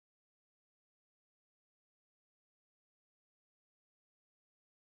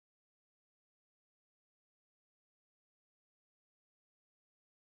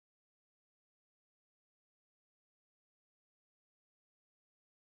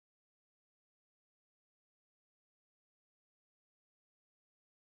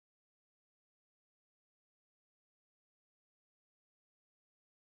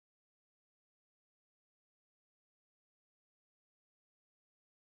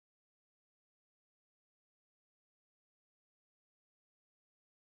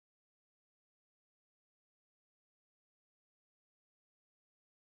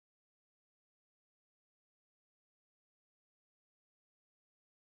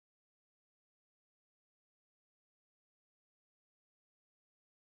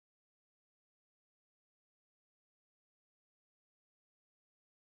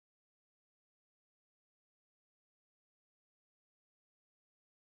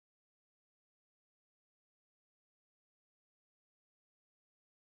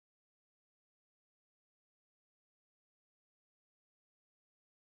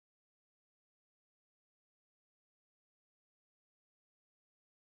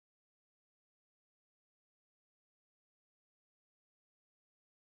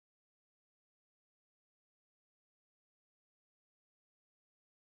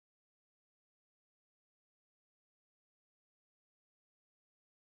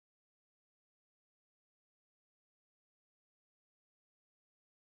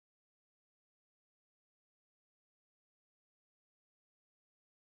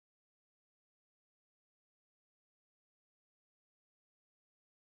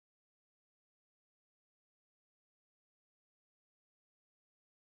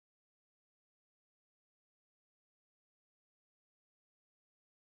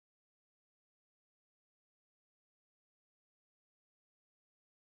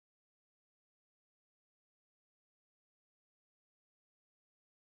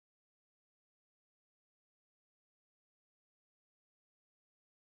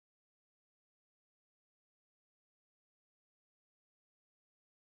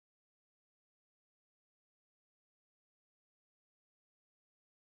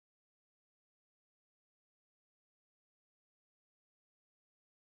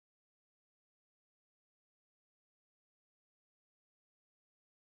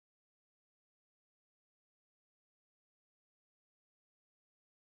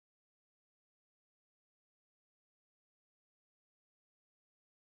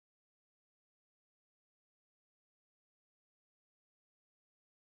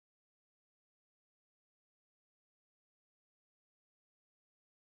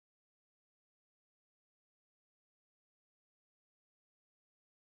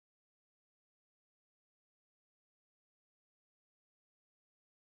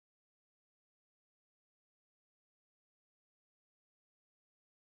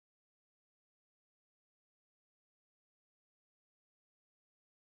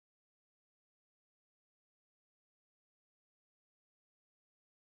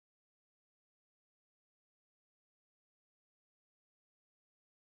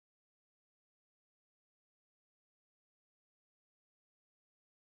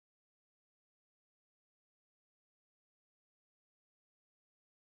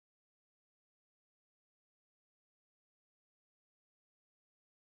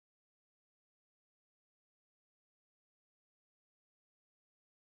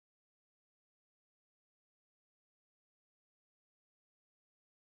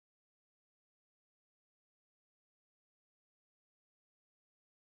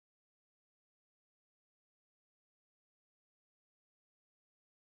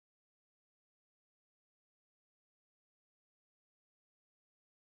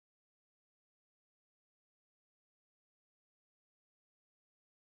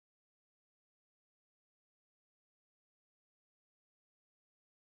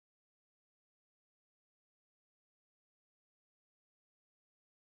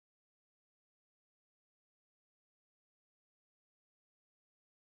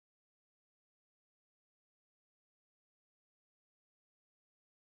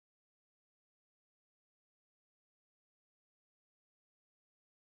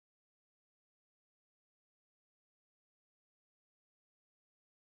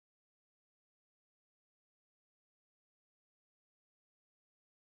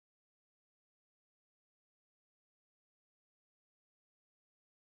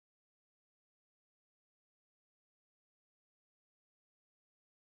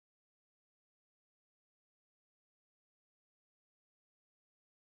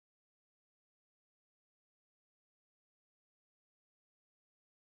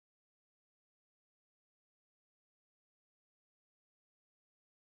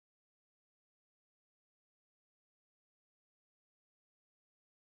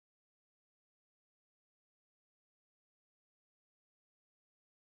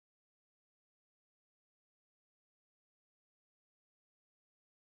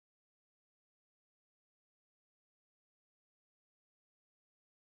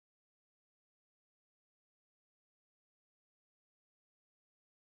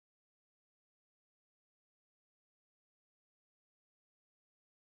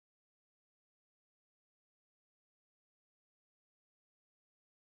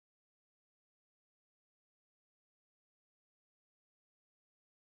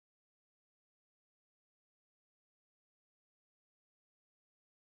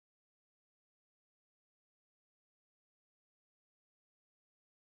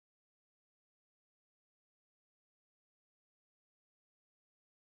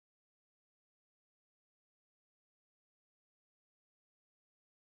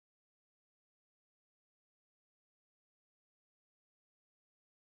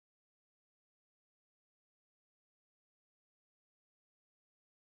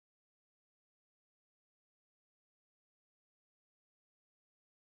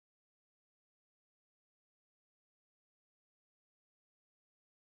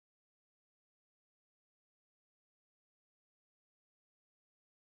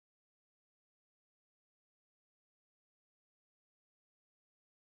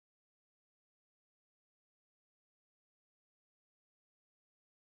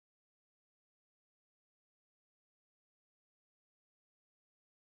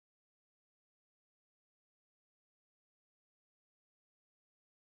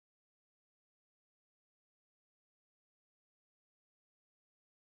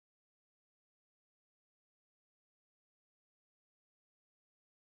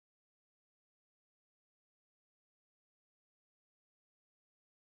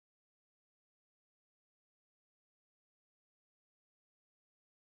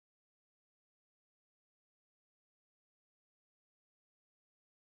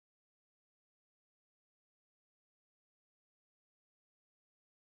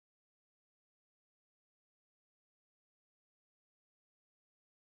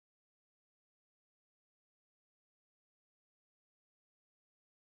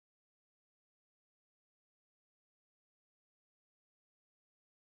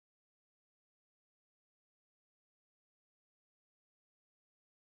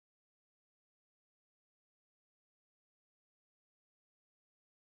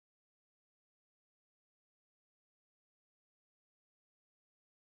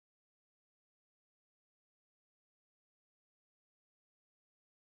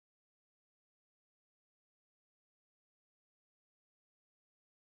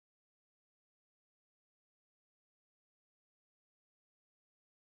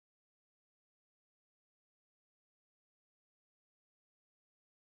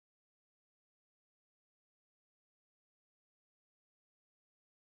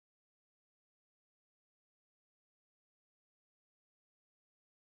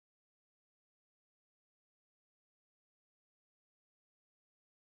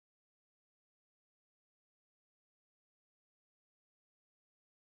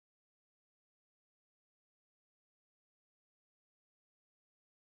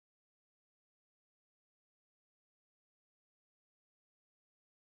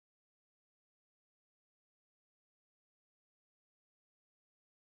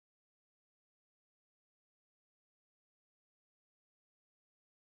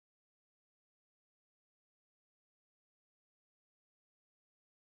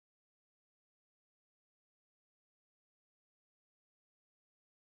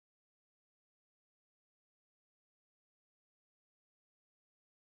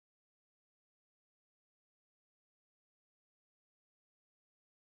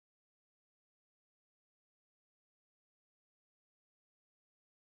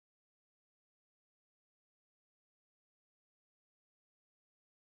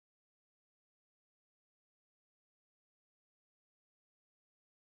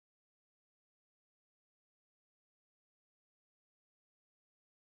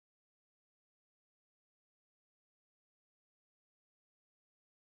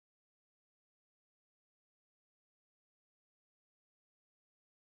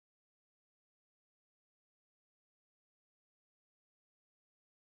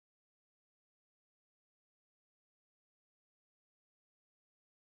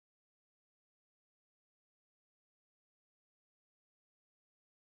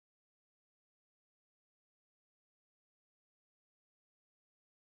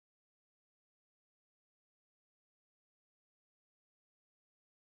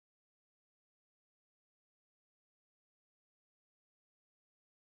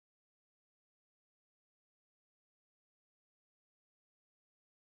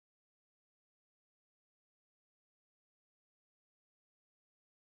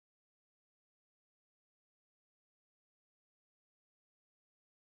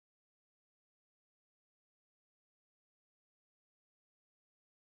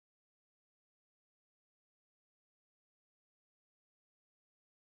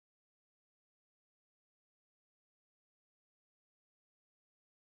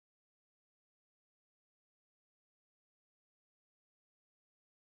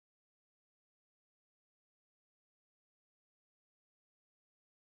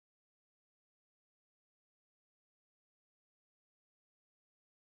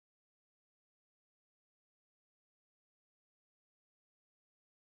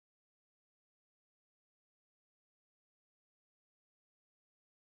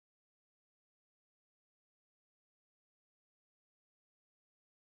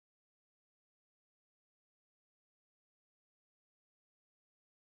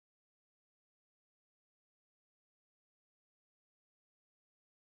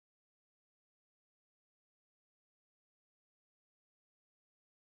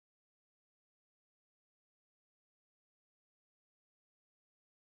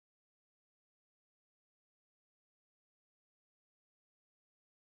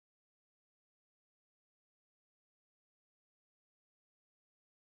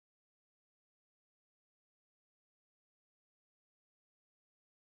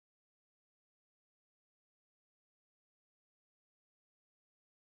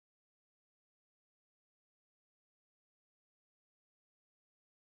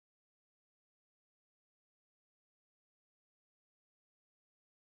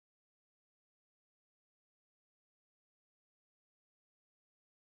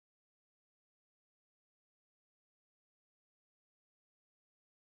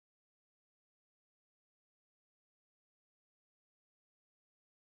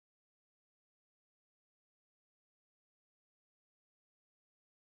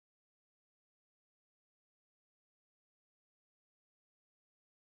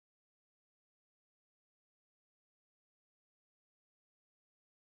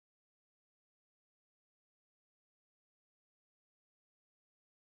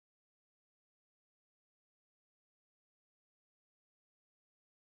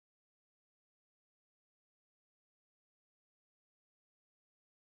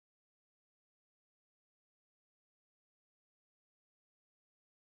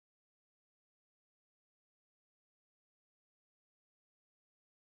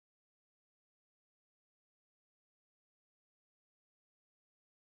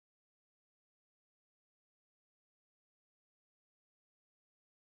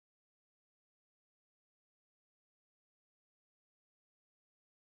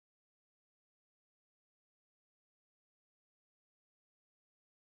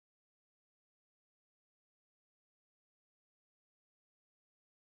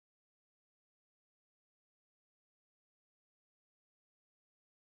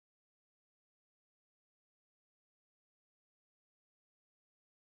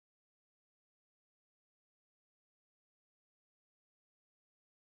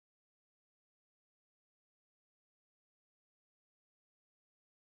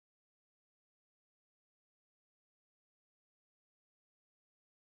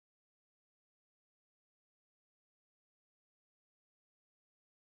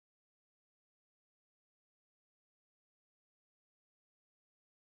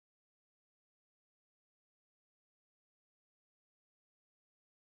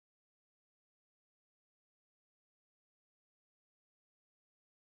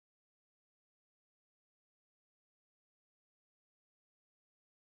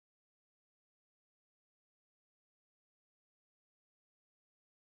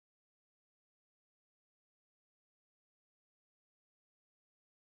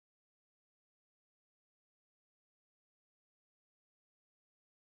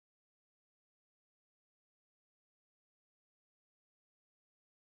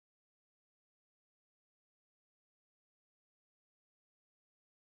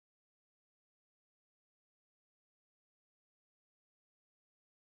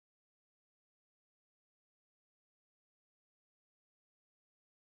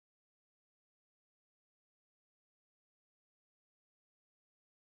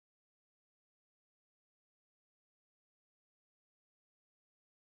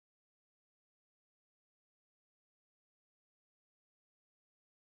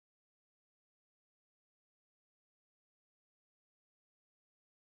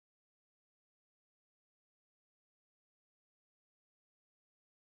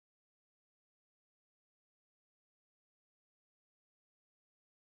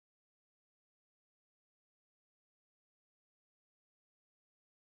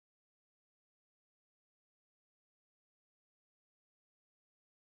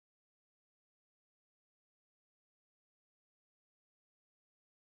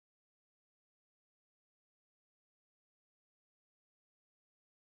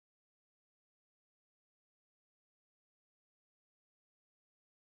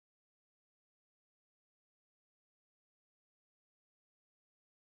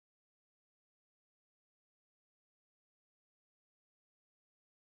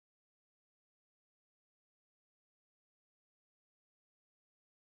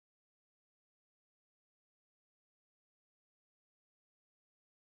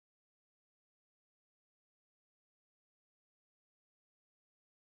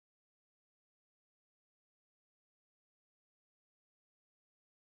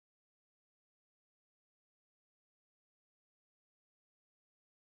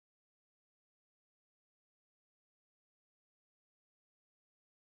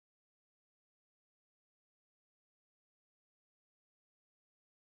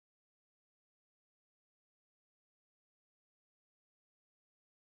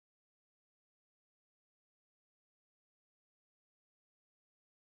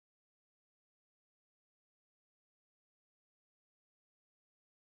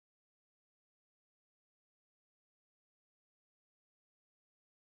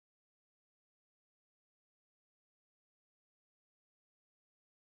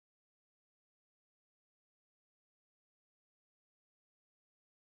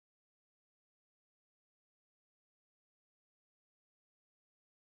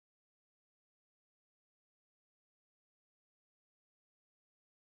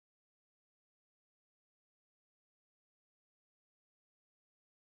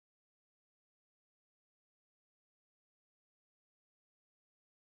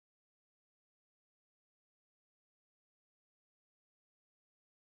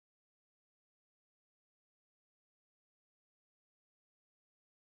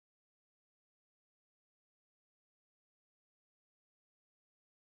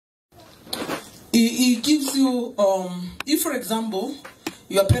He gives you, if for example,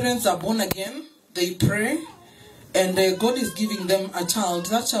 your parents are born again, they pray, and God is giving them a child.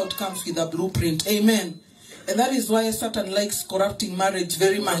 That child comes with a blueprint. Amen. And that is why Satan likes corrupting marriage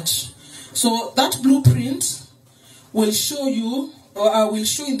very much. So that blueprint will show you, or I will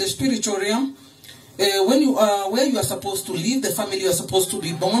show in the spiritual realm, when you are where you are supposed to live, the family you are supposed to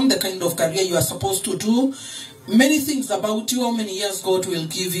be born, the kind of career you are supposed to do, many things about you, how many years God will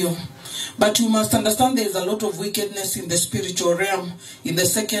give you. But you must understand there is a lot of wickedness in the spiritual realm. In the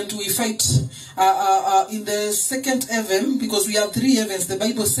second, we fight in the second heaven, because we have 3 heavens. The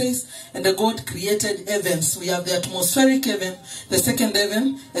Bible says, and the God created heavens. We have the atmospheric heaven, the second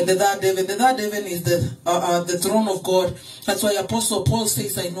heaven, and the third heaven. The third heaven is the throne of God. That's why Apostle Paul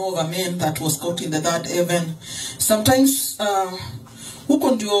says, I know of a man that was caught in the third heaven. Sometimes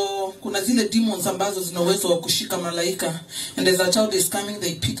huko ndio kuna zile demons ambazo zina uwezo wa kushika malaika, and as a child is coming,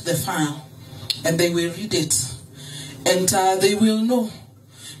 they pick the file and they will read it, and they will know,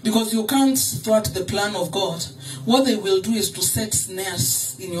 because you can't thwart the plan of God. What they will do is to set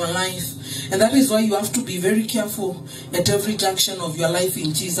snares in your life, and that is why you have to be very careful at every junction of your life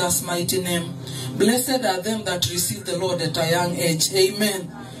in Jesus' mighty name. Blessed are them that receive the Lord at a young age.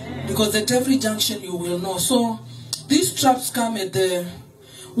 Amen. Because at every junction you will know. So these traps come at the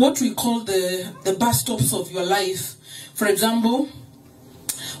what we call the bus stops of your life. For example,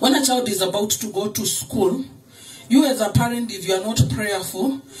 when a child is about to go to school, you as a parent, if you are not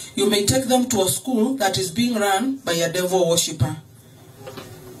prayerful, you may take them to a school that is being run by a devil worshipper.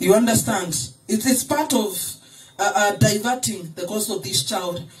 You understand? It's part of diverting the course of this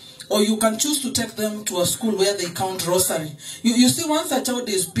child. Or you can choose to take them to a school where they count rosary. You see, once a child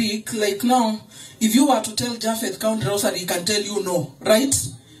is big, like now, if you were to tell Japheth count rosary, he can tell you no, right?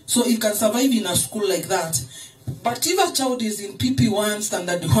 So he can survive in a school like that. But if a child is in PP1,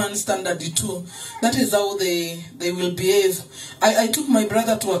 standard 1, standard 2, that is how they will behave. I took my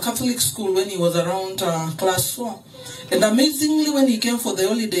brother to a Catholic school when he was around class 4. And amazingly, when he came for the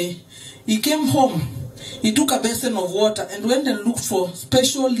holiday, he came home. He took a basin of water and went and looked for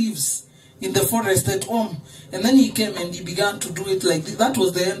special leaves in the forest at home. And then he came and he began to do it like this. That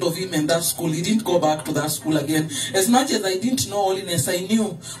was the end of him and that school. He didn't go back to that school again. As much as I didn't know holiness, I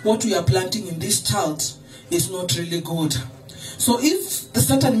knew what we are planting in this child is not really good. So if the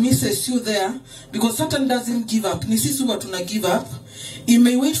Satan misses you there, because Satan doesn't give up, Nisisi watuna give up, he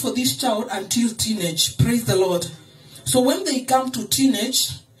may wait for this child until teenage. Praise the Lord. So when they come to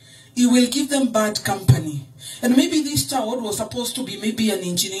teenage, he will give them bad company. And maybe this child was supposed to be maybe an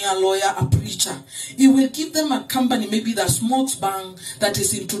engineer, lawyer, a preacher. He will give them a company maybe that smokes bang, that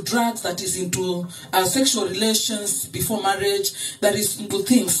is into drugs, that is into sexual relations before marriage, that is into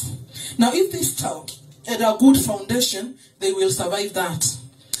things. Now if this child had a good foundation, they will survive that.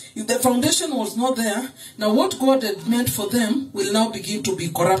 If the foundation was not there, now what God had meant for them will now begin to be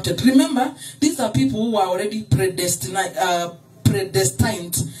corrupted. Remember, these are people who are already predestined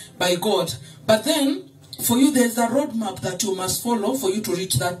by God. But then, for you, there's a roadmap that you must follow for you to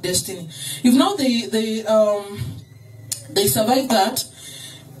reach that destiny. If now they survive that,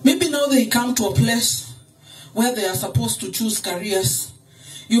 maybe now they come to a place where they are supposed to choose careers.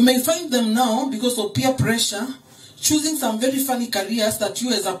 You may find them now, because of peer pressure, choosing some very funny careers that you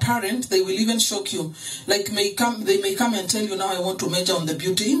as a parent, they will even shock you. Like they may come and tell you, now I want to major on the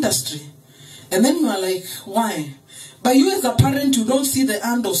beauty industry. And then you are like, why? But you as a parent, you don't see the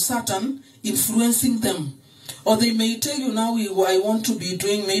hand of Satan influencing them. Or they may tell you now, I want to be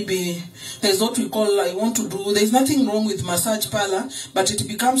doing maybe, there's what we call, I want to do, there's nothing wrong with massage parlor, but it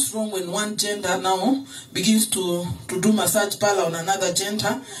becomes wrong when one gender now begins to do massage parlor on another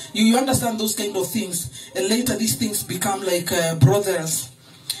gender. You understand those kind of things. And later these things become like brothers.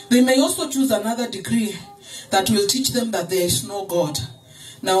 They may also choose another degree that will teach them that there is no God.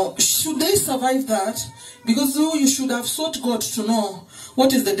 Now, should they survive that? Because you should have sought God to know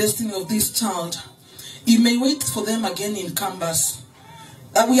what is the destiny of this child. He may wait for them again in campus.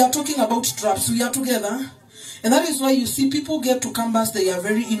 We are talking about traps. We are together. And that is why you see people get to campus, they are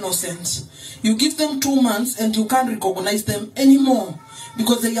very innocent. You give them 2 months and you can't recognize them anymore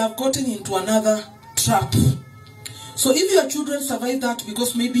because they have gotten into another trap. So if your children survive that,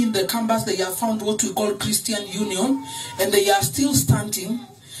 because maybe in the campus they have found what we call Christian union and they are still standing,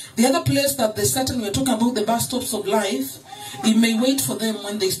 the other place that the Satan, we're talking about the bus stops of life, he may wait for them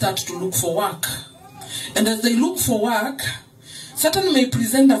when they start to look for work. And as they look for work, Satan may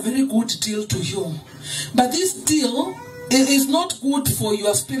present a very good deal to you. But this deal is not good for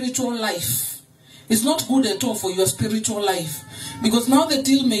your spiritual life. It's not good at all for your spiritual life. Because now the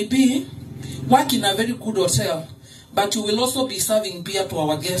deal may be work in a very good hotel. but you will also be serving beer to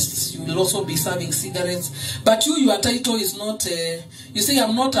our guests. You will also be serving cigarettes. But your title is not, you say,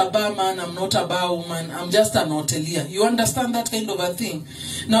 I'm not a barman, I'm not a bar woman, I'm just an hotelier. You understand that kind of a thing?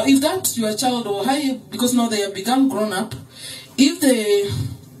 Now, if that's your child, or because now they have become grown up, if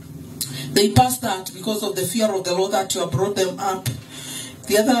they pass that because of the fear of the Lord that you have brought them up,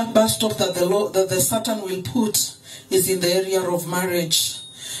 the other bus stop that the Satan will put is in the area of marriage.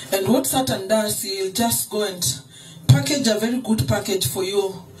 And what Satan does, he'll just go and package a very good package for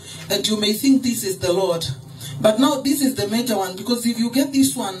you, and you may think this is the Lord. But now this is the major one, because if you get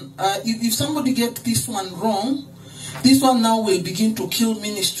this one, if somebody gets this one wrong, this one now will begin to kill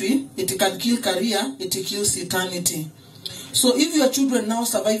ministry. It can kill career, it kills eternity. So if your children now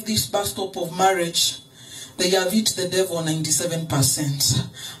survive this bus stop of marriage, they have hit the devil 97%.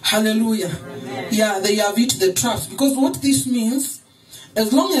 Hallelujah. Amen. Yeah, they have hit the traps. Because what this means,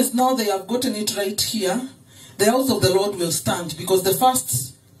 as long as now they have gotten it right here, the house of the Lord will stand. Because the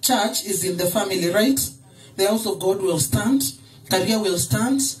first church is in the family, right? The house of God will stand. Career will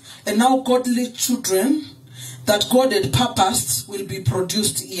stand. And now godly children that God had purposed will be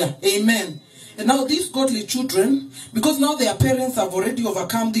produced here. Amen. And now these godly children, because now their parents have already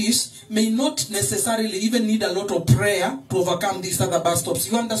overcome this, may not necessarily even need a lot of prayer to overcome these other bus stops.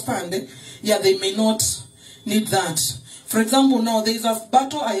 You understand? Eh? Yeah, they may not need that. For example, now there is a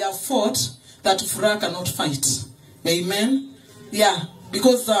battle I have fought that Fura cannot fight. Amen? Yeah,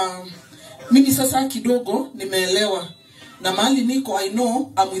 because mimi sasa kidogo nimeelewa. Na mahali niko, I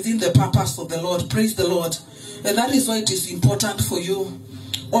know I'm within the purpose of the Lord. Praise the Lord. And that is why it is important for you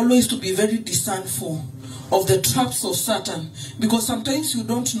always to be very discernful of the traps of Satan, because sometimes you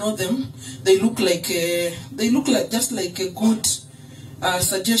don't know them. They look like just like a good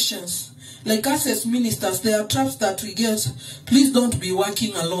suggestions. Like us as ministers, there are traps that we get. Please don't be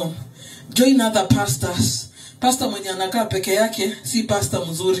working alone. Join other pastors. Pastor mwenye anakaa peke yake si pastor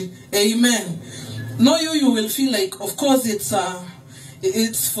mzuri. Amen. No, you will feel like, of course,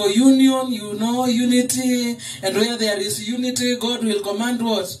 it's for union, you know, unity, and where there is unity, God will command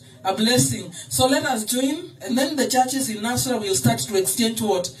what? A blessing. So let us join, and then the churches in Nasra will start to exchange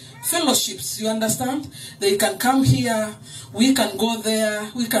what? Fellowships. You understand? They can come here, we can go there,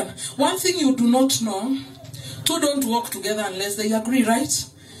 we can. One thing you do not know, two don't work together unless they agree, right?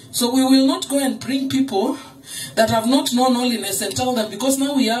 So we will not go and bring people that have not known holiness and tell them, because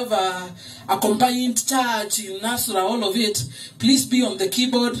now we have a combined church in Nasra, all of it, please be on the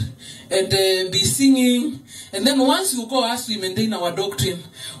keyboard and be singing. And then once you go ask we maintain our doctrine,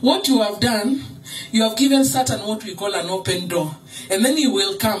 what you have done, you have given Satan what we call an open door. And then he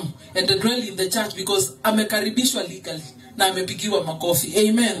will come and dwell in the church, because amekaribishwa legally na amepigiwa makofi.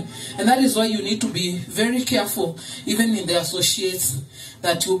 Amen. And that is why you need to be very careful, even in the associates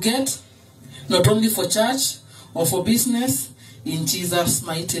that you get, not only for church or for business, in Jesus'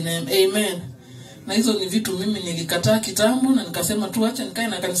 mighty name. Amen. Na hizo ni vitu mimi nilikataa kitambo, na nikasema tu acha nikae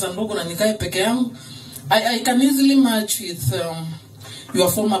na kanisa ndogo na nikae peke yangu. I can easily match with your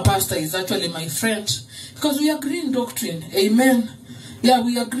former pastor. Is actually my friend, because we agree in doctrine. Amen. Yeah,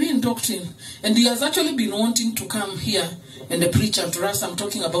 we agree in doctrine. And he has actually been wanting to come here and preach unto us. I'm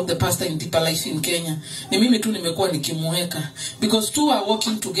talking about the pastor in Deeper Life in Kenya. Ni mimi tu nimekuwa nikimuweka, because two are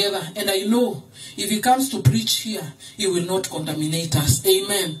working together, and I know if he comes to preach here, he will not contaminate us.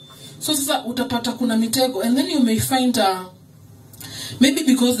 Amen. So sasa utapata kuna mitego, and then you may find maybe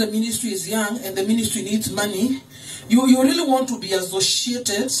because the ministry is young and the ministry needs money, you really want to be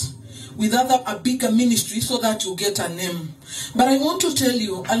associated with a bigger ministry so that you get a name. But I want to tell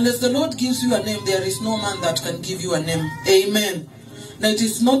you, unless the Lord gives you a name, there is no man that can give you a name. Amen. Now it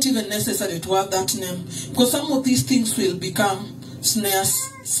is not even necessary to have that name, because some of these things will become snares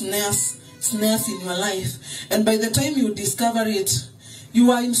in your life. And by the time you discover it,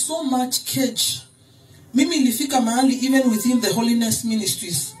 you are in so much cage. Mimi ilifika mahali, even within the holiness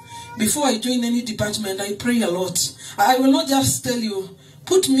ministries, before I join any department, I pray a lot. I will not just tell you,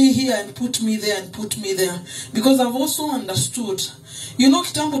 put me here and put me there and put me there, because I've also understood. You know,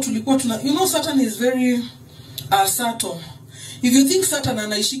 kitambo tulikuwa you know, Satan is very subtle. If you think Satan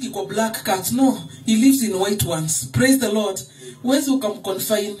anaishiki kwa black cats, no, he lives in white ones. Praise the Lord. Wezi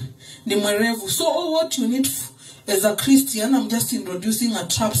ukamconfine ni mwerevu. So what you need as a Christian, I'm just introducing a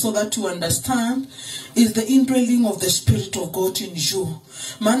trap so that you understand, is the indwelling of the Spirit of God in you.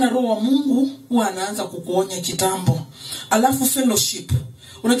 Maana roho wa Mungu huwa anaanza kukuonya kitambo. Alafu fellowship.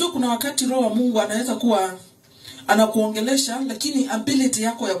 Unajua kuna wakati roho wa Mungu anaweza kuwa anakuongelesha, lakini ability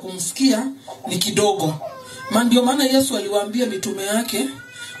yako ya kumsikia ni kidogo. Ndio maana Yesu aliwaambia mitume yake,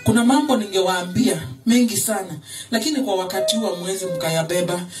 kuna mambo ningewaambia mengi sana, lakini kwa wakati huu hamwezi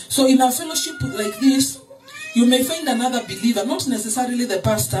mkayabeba. So in a fellowship like this, You may find another believer, not necessarily the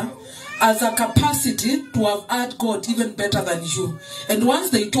pastor, as a capacity to have heard God even better than you. And once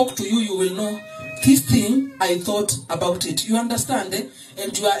they talk to you, you will know, this thing, I thought about it. You understand, eh?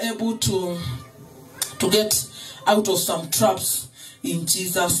 And you are able to get out of some traps in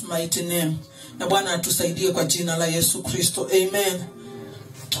Jesus' mighty name. Na Bwana atusaidie kwa jina la Yesu Kristo. Amen.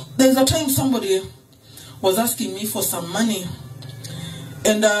 There's a time somebody was asking me for some money.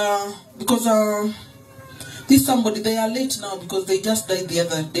 And because this somebody, they are late now because they just died the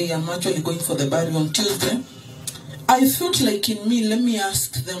other day. I'm actually going for the burial on Tuesday. I felt like in me, let me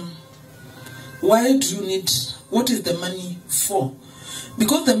ask them, why do you need, what is the money for?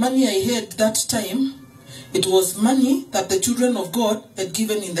 Because the money I had that time, it was money that the children of God had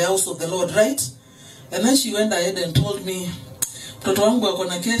given in the house of the Lord, right? And then she went ahead and told me, mtoto wangu ako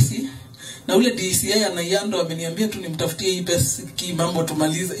na kesi, na ule DCI anayando ameniambia tu nimtafutie hii pesa mambo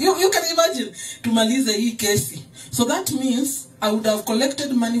tumalize. You can imagine, tumalize hii kesi. So that means I would have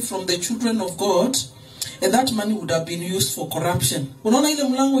collected money from the children of God, and that money would have been used for corruption. Unaona ile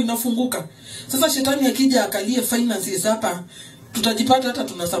mlango inafunguka. Sasa shetani akija akalie finances hapa, tutajipata hata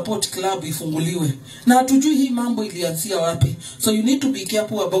tuna support club ifunguliwe. Na hatujui hii mambo ilianzia wapi. So you need to be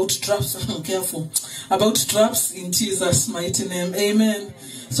careful about traps. Careful about traps in Jesus' mighty name. Amen.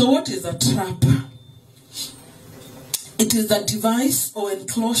 So what is a trap? It is a device or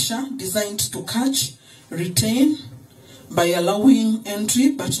enclosure designed to catch, retain, by allowing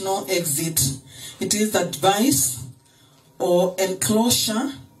entry but no exit. It is a device or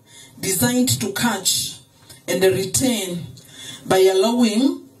enclosure designed to catch and retain by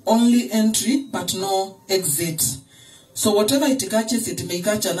allowing only entry but no exit. So whatever it catches, it may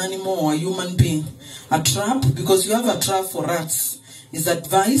catch an animal or a human being. A trap, because you have a trap for rats, is a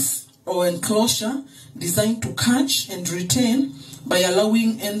device or enclosure designed to catch and retain by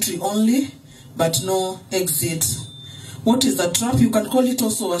allowing entry only but no exit. What is a trap? You can call it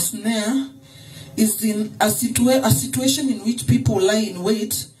also a snare. Is in a situation in which people lie in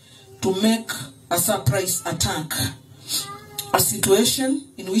wait to make a surprise attack. A situation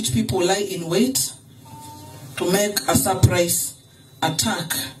in which people lie in wait to make a surprise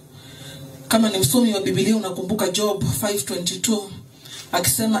attack. Kama ni msomi wa Biblia unakumbuka Job 5:22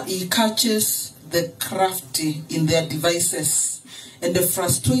 akisema he catches the crafty in their devices and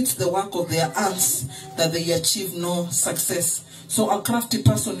frustrates the work of their hands that they achieve no success. So a crafty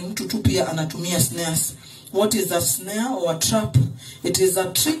person ni mtu tu pia anatumia snares. What is a snare or a trap? It is a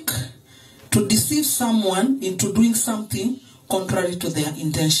trick to deceive someone into doing something contrary to their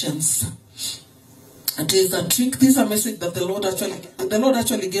intentions. It is a trick. This is a message that the Lord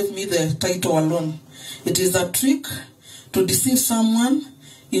actually gave me the title alone. It is a trick to deceive someone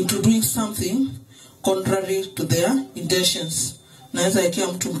into doing something contrary to their intentions. Naweza ikia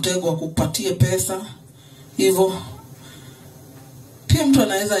mtu mtego wa kupatie pesa hivyo. Pia mtu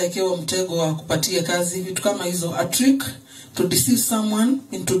anaweza ikiwa mtego wa kupatie kazi, vitu kama hizo. A trick to deceive someone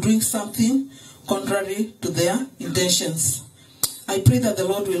into doing something contrary to their intentions. I pray that the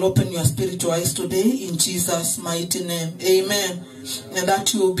Lord will open your spiritual eyes today in Jesus' mighty name. Amen. And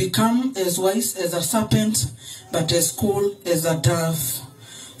that you will become as wise as a serpent, but as cool as a dove.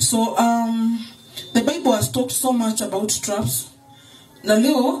 So, the Bible has talked so much about traps. Na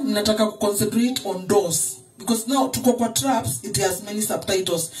leo, nataka concentrate on doors. Because now, tuko kwa traps, it has many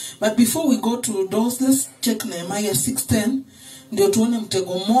subtitles. But before we go to doors, let's check Nehemiah 6:10. Ndio tuone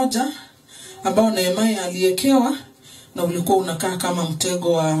mtego mmoja ambao Nehemiah aliekewa na ulikuwa unakaa kama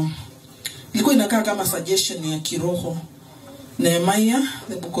mtego wa, ilikuwa inakaa kama suggestion ya kiroho. Nehemiah,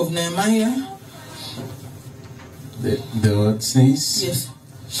 the book of Nehemiah. The word says, yes.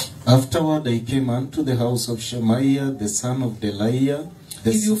 Afterward I came unto the house of Shemaiah, the son of Delaiah.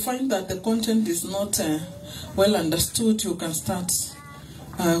 If you find that the content is not well understood, you can start.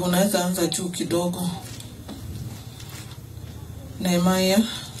 Unaweza anza juu kidogo. Nehemiah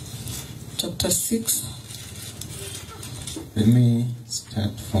chapter 6. Let me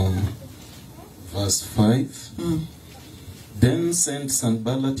start from verse 5. Then sent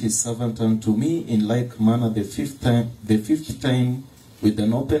Sanballat his servant unto me in like manner the fifth time with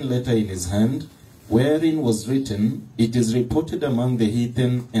an open letter in his hand, wherein was written, It is reported among the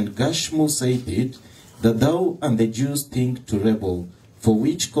heathen, and Gashmu saith it, that thou and the Jews think to rebel, for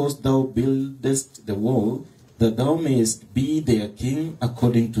which cause thou buildest the wall, that thou mayest be their king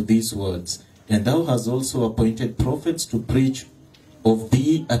according to these words. And thou hast also appointed prophets to preach of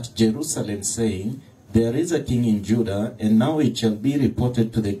thee at Jerusalem, saying, There is a king in Judah, and now it shall be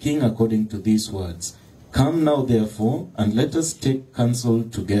reported to the king according to these words. Come now therefore, and let us take counsel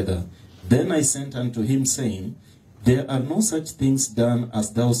together. Then I sent unto him, saying, There are no such things done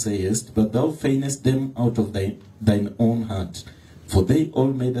as thou sayest, but thou feignest them out of thine own heart. For they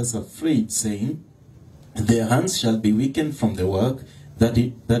all made us afraid, saying, their hands shall be weakened from the work, that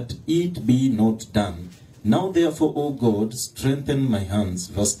it be not done. Now therefore, O God, strengthen my hands.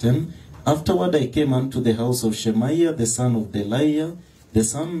 Verse 10, afterward I came unto the house of Shemaiah, the son of Delaiah, the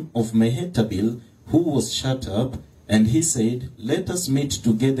son of Mehetabel, who was shut up, and he said, let us meet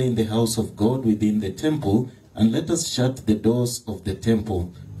together in the house of God within the temple, and let us shut the doors of the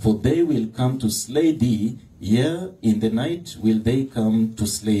temple, for they will come to slay thee, yea, in the night will they come to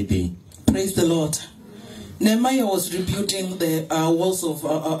slay thee. Praise the Lord. Nehemiah was rebuilding the walls of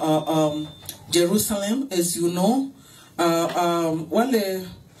Jerusalem, as you know. The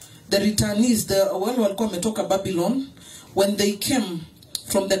returnees, walikuwa wametoka Babylon, when they came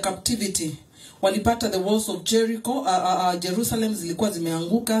from the captivity, walipata the walls of Jericho, Jerusalem zilikuwa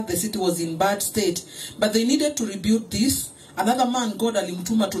zimeanguka, the city was in bad state, but they needed to rebuild this. Another man, God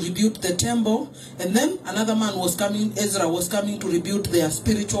alimtuma to rebuild the temple, and then another man was coming, Ezra was coming to rebuild their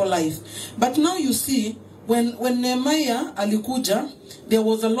spiritual life. But now you see, when Nehemiah alikuja, there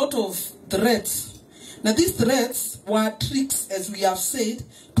was a lot of threats. Now these threats were tricks, as we have said,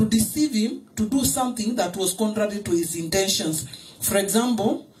 to deceive him to do something that was contrary to his intentions. For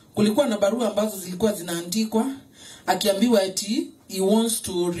example, kulikuwa na barua ambazo zilikuwa zinaandikwa akiambiwa eti he wants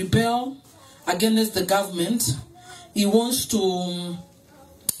to rebel against the government. He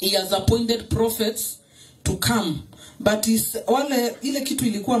has appointed prophets to come. But ile kitu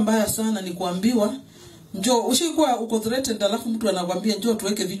ilikuwa mbaya sana ni kuambiwa njoo, ushikuwa uko threatened alafu mtu anakuambia njoo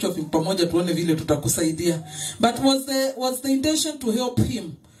tuweke vichwa pamoja tuone vile tutakusaidia. But was the intention to help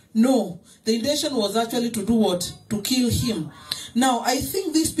him? No, the intention was actually to do what? To kill him. Now, I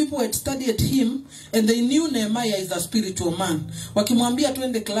think these people had studied him and they knew Nehemiah is a spiritual man. Wakimwambia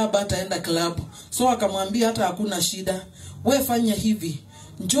tuende club, ataenda club. So wakamwambia hata hakuna shida. We fanya hivi.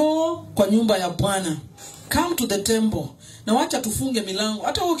 Njoo kwa nyumba ya Bwana. Come to the temple. Na wacha tufunge milango.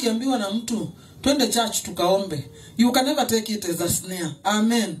 Hata ukiambiwa na mtu, twende church tukaombe. You can never take it as a snare.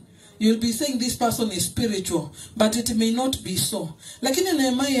 Amen. You'll be saying this person is spiritual, but it may not be so. Lakini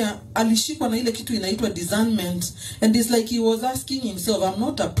Nehemiah alishikwa na ile kitu inaitwa discernment, and it's like he was asking himself, I'm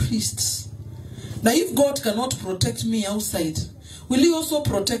not a priest. Now if God cannot protect me outside, will he also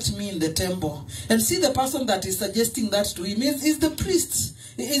protect me in the temple? And see, the person that is suggesting that to him is the priest.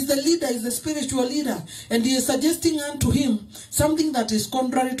 Is the leader, is the spiritual leader. And he is suggesting unto him something that is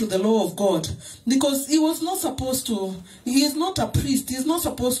contrary to the law of God. Because he was not supposed to, he is not a priest, he is not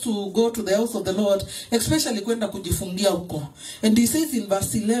supposed to go to the house of the Lord, especially kwenda kujifungia huko. And he says in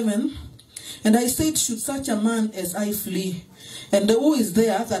verse 11, and I said, should such a man as I flee? And who is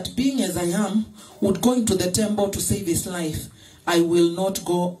there that being as I am, would go into the temple to save his life? I will not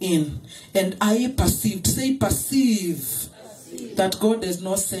go in. And I perceived, say perceive, that God has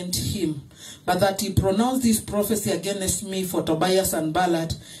not sent him, but that he pronounced this prophecy against me, for Tobias and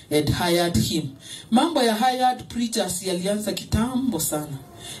Ballad had hired him. Mambo ya hired preachers yalianza kitambo sana.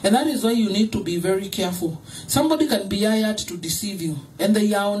 And that is why you need to be very careful. Somebody can be hired to deceive you, and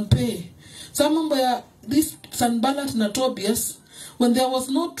they are on pay. So mambo ya this Sanballat na Tobias, when there was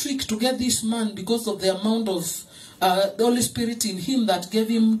no trick to get this man because of the amount of the Holy Spirit in him that gave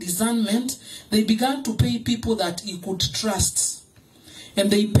him discernment, they began to pay people that he could trust. And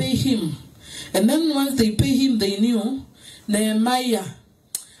they pay him. And then once they pay him, they knew Nehemiah,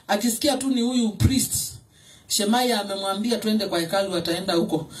 akisikia tu ni huyu priest, Shemaiah amemwambia twende kwa hekalu, ataenda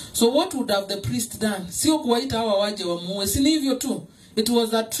huko. So what would have the priest done? Sio kuwaita hawa waje wamuue, si hivyo tu. It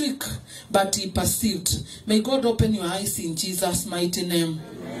was a trick, but he perceived. May God open your eyes in Jesus' mighty name.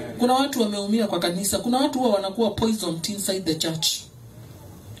 Kuna watu wameumia kwa kanisa. Kuna watu huwa wanakuwa poisoned inside the church.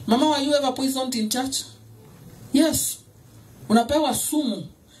 Mama, were you ever poisoned in church? Yes. Unapewa sumu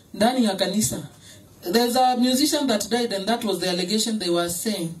ndani ya kanisa. There's a musician that died, and that was the allegation they were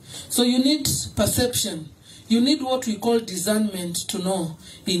saying. So you need perception. You need what we call discernment to know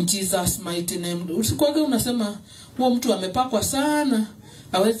in Jesus' mighty name. Usikwage unasema huo mtu amepakwa sana,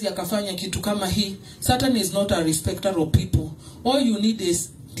 hawezi akafanya kitu kama hii. Satan is not a respecter of people. All you need is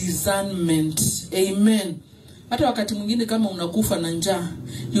discernment. Amen. Hata wakati mwingine kama unakufa na njaa,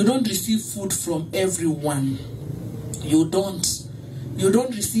 you don't receive food from everyone. You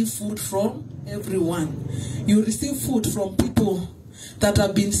don't receive food from everyone. You receive food from people that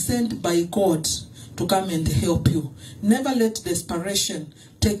have been sent by God to come and help you. Never let desperation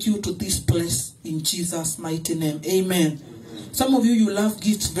take you to this place in Jesus' mighty name. Amen. Some of you love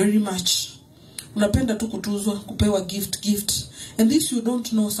gifts very much. unapenda tu kutuzwa, kupewa gift. And this, you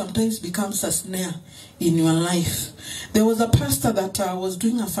don't know, sometimes becomes a snare in your life. There was a pastor that was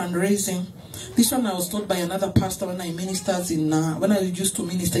doing a fundraising. This one I was told by another pastor when I when I used to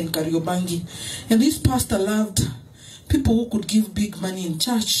minister in Kariobangi. And this pastor loved people who could give big money in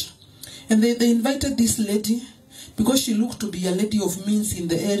church. And they invited this lady because she looked to be a lady of means in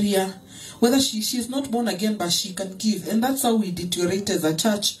the area. Whether she is not born again, but she can give. And that's how we deteriorated as a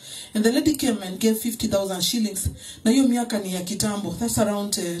church. And the lady came and gave 50,000 shillings. Na hiyo miaka ni ya kitambo. That's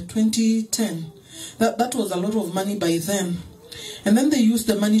around 2010. That was a lot of money by then. And then they used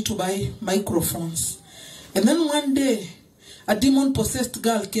the money to buy microphones. And then one day, a demon-possessed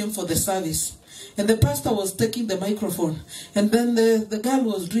girl came for the service. And the pastor was taking the microphone. And then the girl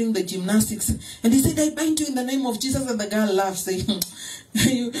was doing the gymnastics. And he said, I bind you in the name of Jesus. And the girl laughed, saying,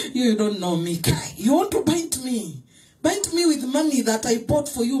 you don't know me. You want to bind me? Bind me with money that I bought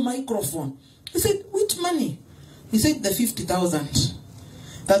for you, microphone. He said, which money? He said, the 50,000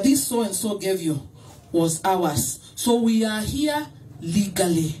 that this so-and-so gave you was ours. So we are here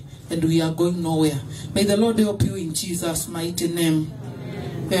legally. And we are going nowhere. May the Lord help you in Jesus' mighty name.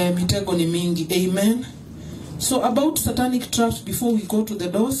 Mitego ni mingi. Amen. So about satanic traps, before we go to the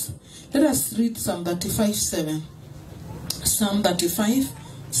doors, let us read Psalm 35:7. Psalm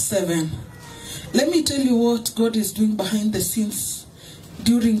 35:7. Let me tell you what God is doing behind the scenes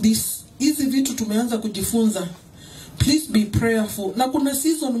during this. Hizi vitu tumeanza kujifunza. Please be prayerful. Na kuna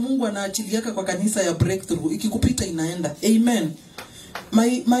season Mungu anaachiliaka kwa kanisa ya breakthrough. Ikikupita inaenda. Amen.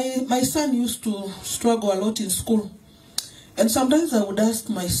 My son used to struggle a lot in school. And sometimes I would ask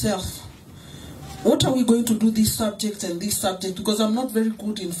myself, what are we going to do this subject and this subject? Because I'm not very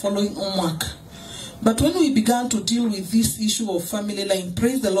good in following homework. But when we began to deal with this issue of family line,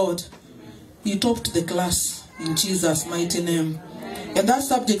 praise the Lord, he topped the class in Jesus' mighty name. And that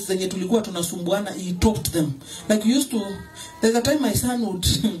subject zenye tulikuwa tunasumbuana, he topped them. Like we used to, there's a time my son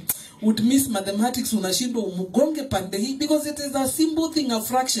would miss mathematics, unashindwa umugonge pande hii, because it is a simple thing, a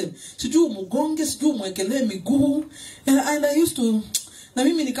fraction. Sijui umugonge, sijui umwekelee miguu. And I used to, na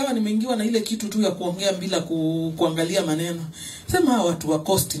mimi nikawa nimeingiwa na ile kitu tu ya kuongea bila kuangalia maneno. Sema watu wa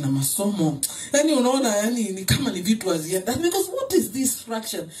cost na masomo. Yani unaona, yani ni kama ni vitu hazienda. Because what is this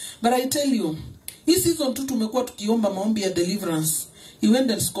fraction? But I tell you, hii season tu tumekuwa tukiomba maombi ya deliverance. He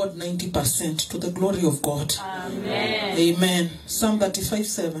went and scored 90% to the glory of God. Amen. Amen. Psalm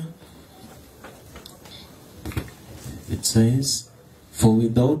 35:7. It says, for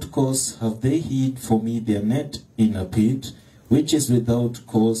without cause have they hid for me their net in a pit, which is without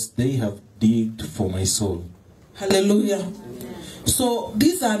cause they have digged for my soul. Hallelujah. Amen. So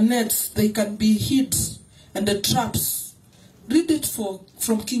these are nets, they can be hid, and the traps. Read it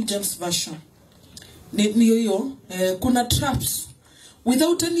from King James Version. Kuna traps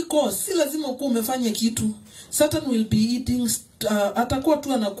without any cause. Si lazima ukuwa umefanya kitu. Satan will be eating, atakuwa tu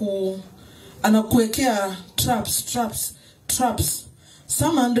anakuwekea traps.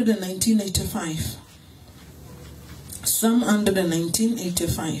 Psalm 119:85. Psalm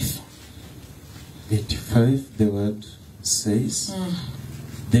 119:85. 85, the word says,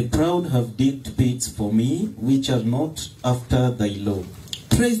 the proud have digged pits for me, which are not after thy law.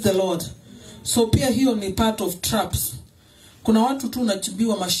 Praise the Lord. So pia hiyo ni part of traps. Kuna watu tu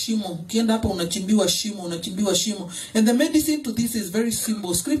unachimbiwa mashimo. Ukienda hapa unachimbiwa shimo. And the medicine to this is very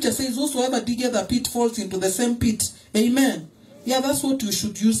simple. Scripture says, whosoever diggeth a pit falls into the same pit. Amen. Yeah, that's what you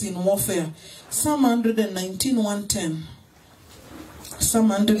should use in warfare. Psalm 119:110. Psalm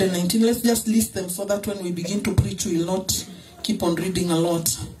 119. Let's just list them so that when we begin to preach, we will not keep on reading a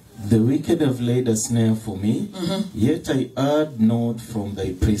lot. The wicked have laid a snare for me, yet I heard not from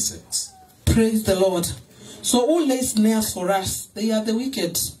thy precepts. Praise the Lord. So who lays snares for us? They are the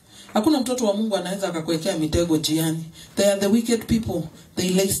wicked. Hakuna mtoto wa Mungu anaweza akakuwekea mitego jiani. They are the wicked people. They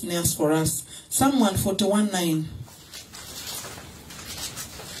lay snares for us. Psalm 141:9.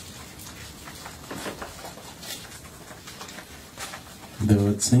 The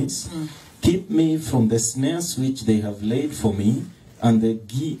word says, keep me from the snares which they have laid for me, and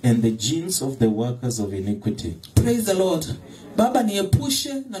the gins of the workers of iniquity. Praise the Lord. Baba,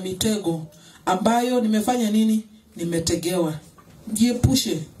 niepushe na mitego ambayo nimefanya nini? Nimetegewa.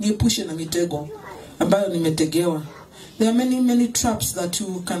 Niepushe na mitego ambayo nimetegewa. There are many traps that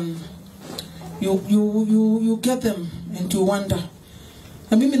you can you get them and you wonder.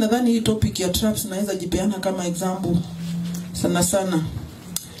 Na mimi nadhani hii topic ya traps naweza jipeana kama example sana.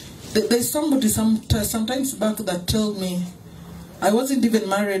 There's somebody sometimes back that told me, I wasn't even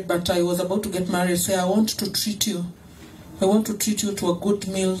married, but I was about to get married, say, I want to treat you to a good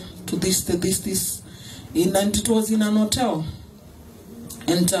meal, to this. And it was in an hotel.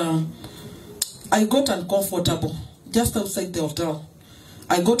 And I got uncomfortable just outside the hotel.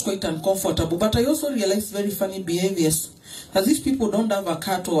 I got quite uncomfortable, but I also realized very funny behaviors. That these people don't have a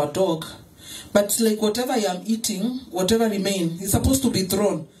cat or a dog, but it's like whatever I am eating, whatever remains, is supposed to be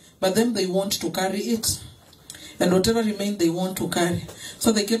thrown, but then they want to carry it. And whatever remains, they want to carry.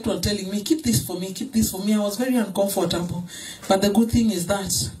 So they kept on telling me, keep this for me, keep this for me. I was very uncomfortable. But the good thing is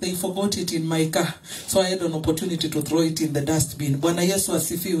that they forgot it in my car. So I had an opportunity to throw it in the dustbin. Bwana Yesu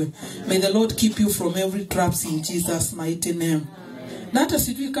asifiwe. May the Lord keep you from every traps in Jesus' mighty name. Na hata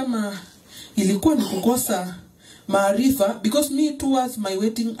sijui kama ilikuwa ni kukosa maarifa, because me towards my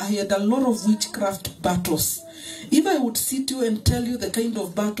wedding, I had a lot of witchcraft battles. If I would sit you and tell you the kind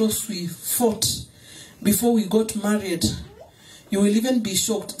of battles we fought before we got married, you will even be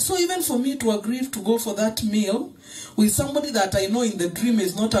shocked. So even for me to agree to go for that meal with somebody that I know in the dream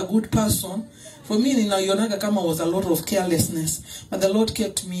is not a good person, for me ninaionaga kama was a lot of carelessness. But the Lord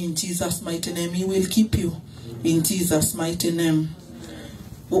kept me in Jesus' mighty name. He will keep you in Jesus' mighty name.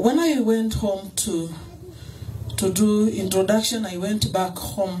 When I went home to do introduction, I went back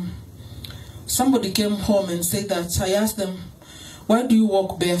home. Somebody came home and said that, I asked them, why do you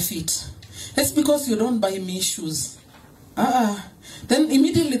walk barefoot? It's because you don't buy me shoes. Then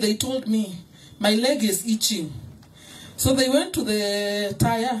immediately they told me, my leg is itching. So they went to the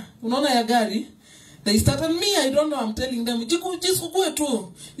tire. Unaona ya gari? They started me, I don't know, I'm telling them, jisugue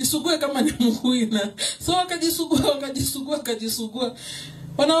tu. Isugue kama ni mkuina. So wakajisugua.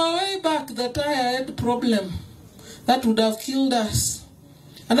 On our way back, the tire had problem. That would have killed us.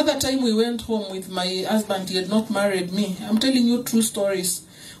 Another time we went home with my husband, he had not married me. I'm telling you true stories.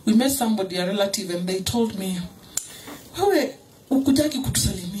 We met somebody, a relative, and they told me, wewe ukujaki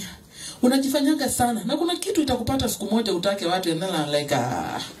kutusalimia. Unajifanyanga sana. Na kuna kitu itakupata siku moja utake watu, and then I'm like,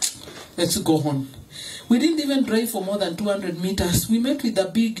 let's go on. We didn't even drive for more than 200 meters. We met with a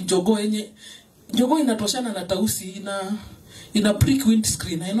big jogo enye. Jogo inatoshana na tausi in a brick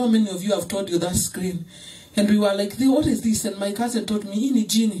windscreen. I know many of you have told you that screen. And we were like, what is this? And my cousin told me, ini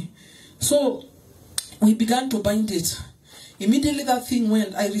genie. So we began to bind it. Immediately that thing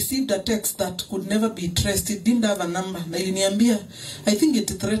went, I received a text that could never be traced. It didn't have a number. I think it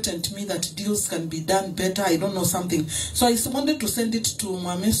threatened me that deals can be done better. I don't know something. So I wanted to send it to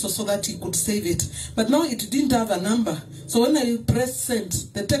Mwameso so that he could save it. But now it didn't have a number. So when I pressed send,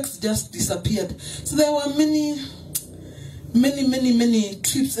 the text just disappeared. So there were many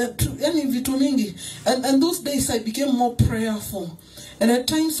trips. And those days I became more prayerful. And at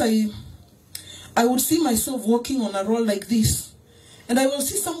times I would see myself walking on a roll like this. And I will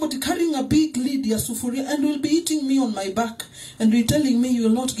see somebody carrying a big lid, sufuria, and will be eating me on my back. And be telling me, you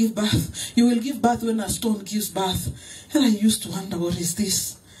will not give birth. You will give birth when a stone gives birth. And I used to wonder, what is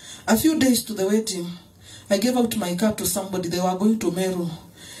this? A few days to the wedding, I gave out my car to somebody. They were going to Meru.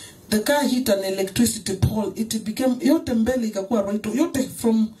 The car hit an electricity pole. It became, yote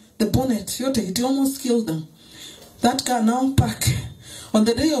from the bonnet, it almost killed them. That car now parked. On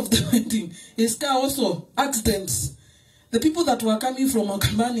the day of the wedding, his car also, accidents. The people that were coming from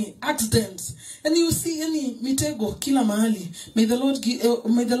Okambani, accidents. And you see any mitego, kila mahali. May the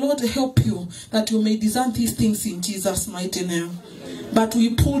Lord help you that you may discern these things in Jesus' mighty name. But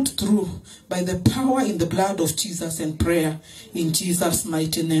we pulled through by the power in the blood of Jesus and prayer in Jesus'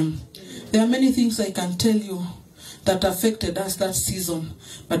 mighty name. There are many things I can tell you that affected us that season,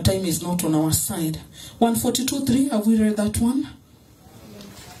 but time is not on our side. 142:3, have we read that one?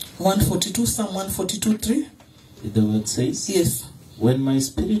 142, Psalm 142:3. The word says, yes. When my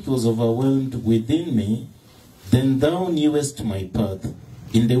spirit was overwhelmed within me, then thou knewest my path.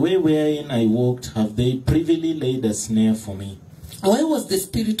 In the way wherein I walked, have they privily laid a snare for me. Why was the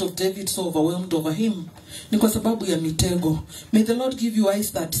spirit of David so overwhelmed over him? Ni kwa sababu ya mitego. May the Lord give you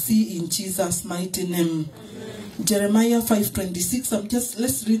eyes that see in Jesus' mighty name. Jeremiah 5:26.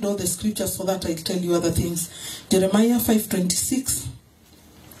 Let's read all the scriptures so that I'll tell you other things. Jeremiah 5:26.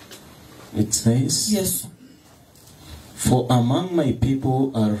 It says, yes. For among my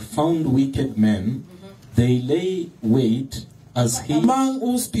people are found wicked men. They lay wait as he... Among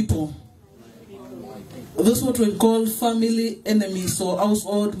whose people? That's what we call family enemies or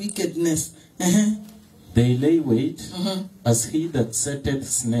household wickedness. They lay wait as he that setteth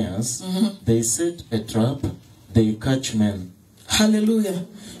snares. They set a trap. They catch men. Hallelujah.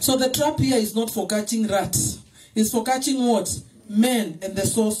 So the trap here is not for catching rats. It's for catching what? Men and the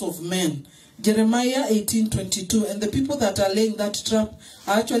source of men. Jeremiah 18:22. And the people that are laying that trap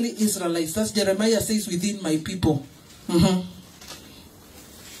are actually Israelites. That's Jeremiah says, within my people.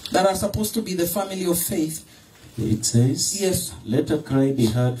 That are supposed to be the family of faith. It says, Yes. let a cry be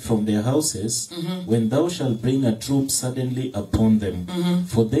heard from their houses when thou shalt bring a troop suddenly upon them.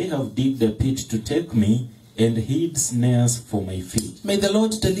 For they have digged a pit to take me and hid snares for my feet. May the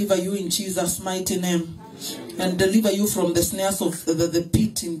Lord deliver you in Jesus' mighty name. And deliver you from the snares of the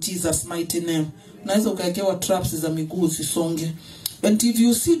pit in Jesus' mighty name. Naweza ukaekewa traps za miguu zisonge. And if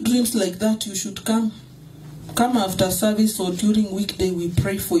you see dreams like that, you should come after service or during weekday. We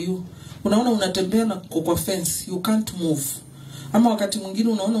pray for you. Unaona unatembea na kwa fence, you can't move. Ama wakati mwingine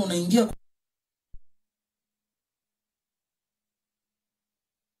unaona unaingia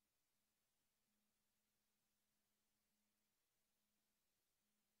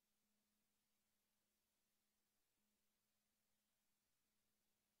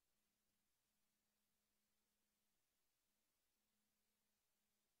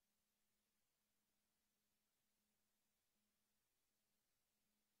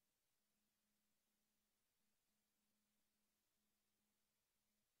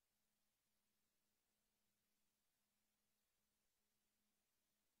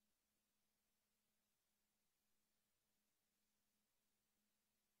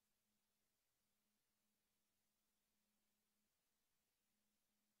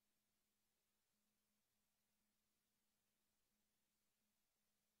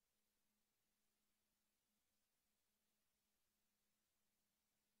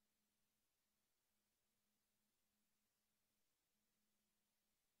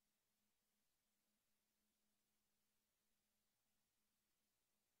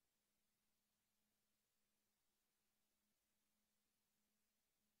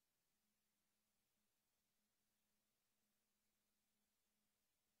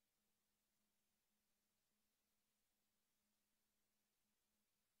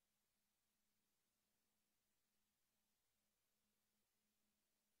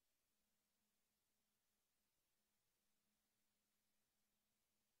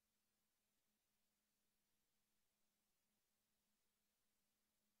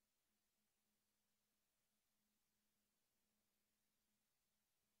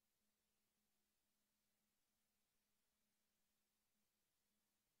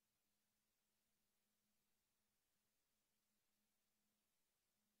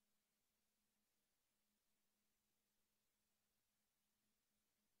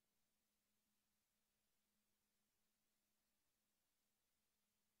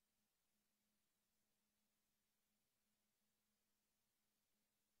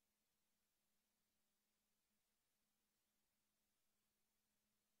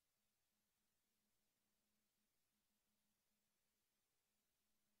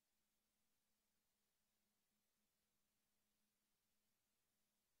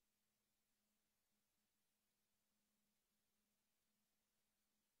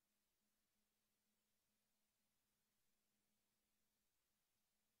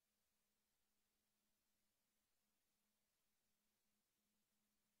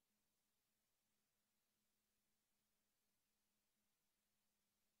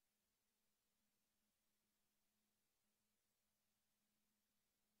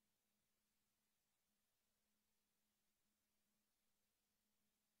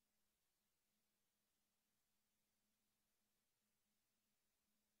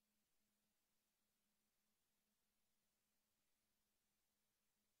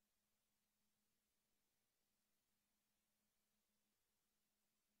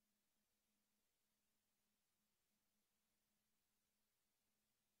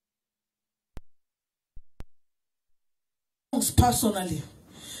personally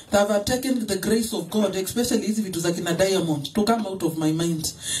that have taken the grace of God, especially hizi vitu za kina Diamond, to come out of my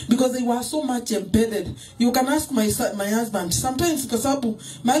mind because they were so much embedded. You can ask my husband sometimes, kwa sababu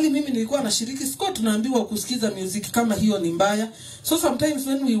mahali mimi nilikuwa nashiriki sikuwa tunaambiwa kusikiza music kama hiyo ni mbaya. So sometimes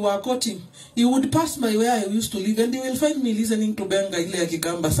when we were courting, he would pass my where I used to live and he will find me listening to benga ile ya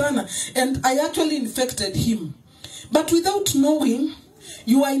Kikamba sana, and I actually infected him. But without knowing,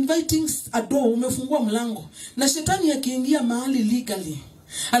 you are inviting a door, umefungua mlango. Na shetani akiingia mahali legally,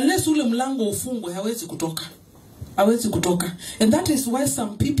 unless ule mlango ufungwe, hawezi kutoka. Hawezi kutoka. And that is why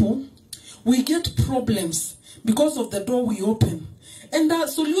some people, we get problems because of the door we open. And the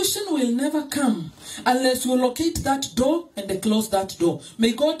solution will never come unless you locate that door and close that door.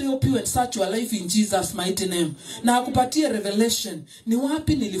 May God help you and search your life in Jesus' mighty name. Na akupatie revelation. Ni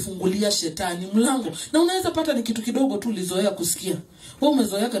wapi nilifungulia shetani mlango. Na unaweza pata ni kitu kidogo tu ulizoea kusikia. Wewe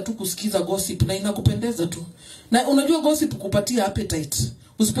umezoea tu kusikiza gossip na inakupendeza tu. Na unajua gossip kupatia appetite.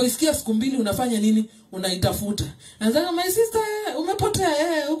 Usipoisikia siku mbili unafanya nini? Unaitafuta. Anasema my sister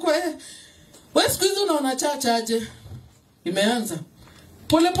umepotea uko wewe siku hizo unaona chacha aje. Imeanza.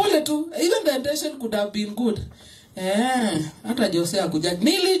 Pole pole tu. Even the intention could have been good. Hata Jose akuja.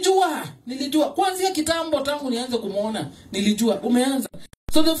 Nilijua. Kuanzia kitambo tangu nianze kumuona. Nilijua. Umeanza.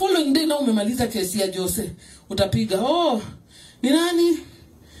 So the following day na umemaliza kesi ya Jose. Utapiga. Ni nani?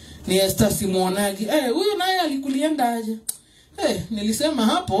 Ni Esther Simuonagi. Huyu naye alikulienda aje? Nilisema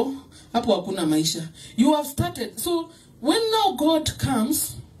hapo hakuna maisha. You have started. So when now God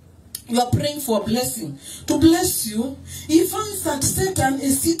comes, you are praying for a blessing. To bless you, he finds that Satan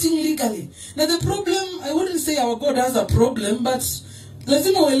is sitting legally. Now the problem, I wouldn't say our God has a problem, but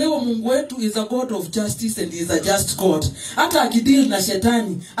lazima uelewe Mungu wetu is a God of justice and he is a just God. Hata akideal na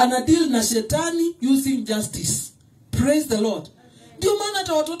shetani, anadeal na shetani using justice. Praise the Lord. Ndio maana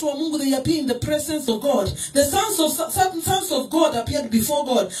hata watoto wa Mungu, they appear in the presence of God. The sons of God appeared before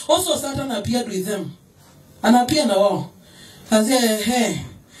God. Also Satan appeared with them. Anaapia na wao. Azia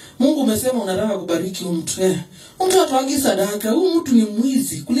Mungu umesema unataka kubariki mtu. Mtu atoagi sadaka, huyu mtu ni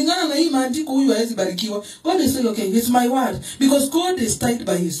mwizi. Kulingana na hii maandiko huyu hawezi barikiwa. God is saying, okay, it's my word. Because God is tied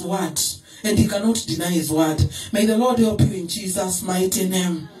by his word. And he cannot deny his word. May the Lord help you in Jesus' mighty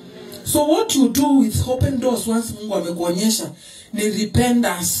name. So what you do with open doors once Mungu amekuonyesha ni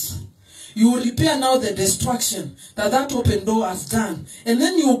repentance. You repair now the destruction that open door has done. And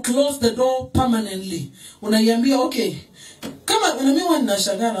then you close the door permanently. Unaiambia, okay, kama mimi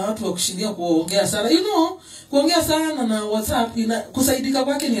wanashangaa na watu wa kushindia kuongea sana. You know, kuongea sana na WhatsApp kusaidika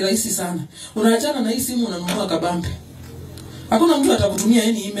kwake ni rahisi sana. Unaachana na hii simu unanunua kabambe. Hakuna mtu atakutumia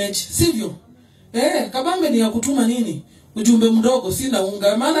any image, sivyo? Kabambe ni ya kutuma nini? Ujumbe mdogo, sina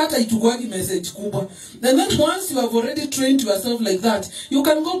unga. Maana hata ichukuagi message kubwa. And then once you have already trained yourself like that, you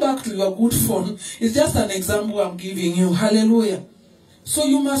can go back to your good phone. It's just an example I'm giving you. Hallelujah. So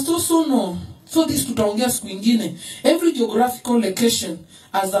you must also know, so this tutaongea siku ingine, every geographical location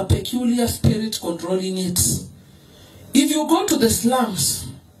has a peculiar spirit controlling it. If you go to the slums,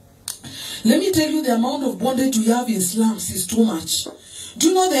 let me tell you, the amount of bondage we have in slums is too much. Do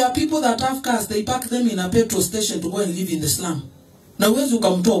you know there are people that have cars, they park them in a petrol station to go and live in the slum? Na uwezi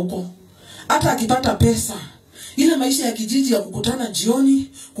ukamtoa huko. Hata akipata pesa, ile maisha ya kijiji ya kukutana jioni,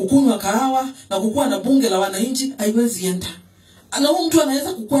 kukunywa kahawa na kukua na bunge la wananchi haiwezi enda. Na huyo mtu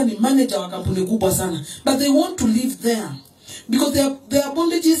anaweza kukua ni manager wa kampuni kubwa sana, but they want to live there because there are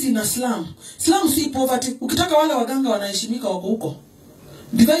bondages in a slum. Slum si poverty. Ukitaka wale waganga wanaheshimika wako huko.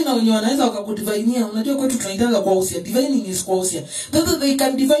 Divine wenye wanaweza wakakudivainia. Unajua kwetu tunaitaga kwa usia. Divining is kwa usia. That they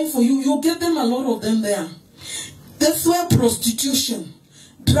can divine for you. You get them, a lot of them there. That's where prostitution,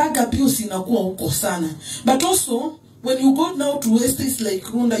 drug abuse inakuwa huko sana. But also, when you go now to estates like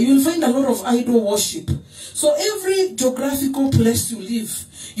Runda, you will find a lot of idol worship. So every geographical place you live,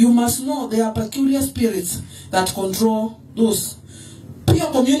 you must know there are peculiar spirits that control those. Pia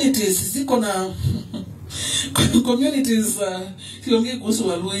communities, ziko na communities, siongei kuhusu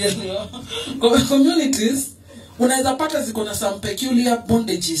Waluya. Communities, unaweza pata ziko na some peculiar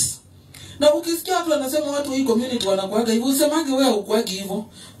bondages. Na ukisikia watu wanasema watu hii community wanakuaga hivyo, usemage wewe ukuagi hivyo.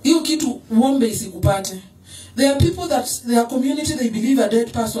 Hiyo kitu uombe isikupate. There are people that their community, they believe a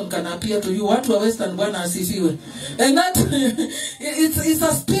dead person can appear to you. Watu wa Western Bwana asifiwe. And that it's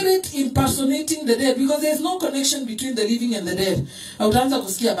a spirit impersonating the dead, because there is no connection between the living and the dead. Utaanza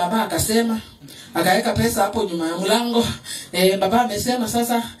kusikia baba akasema, akaweka pesa hapo nyuma ya mlango. Baba amesema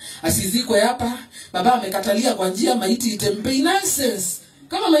sasa asizikwe hapa. Baba amekatalia kwa njia maiti itembei. Nonsense.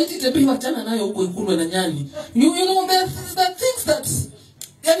 Kama maiti itembei wachana nayo huko ikulwe na nyani. You know that things that,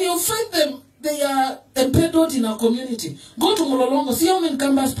 and you find them, they are embedded in our community. Go to Mulolongo, see how many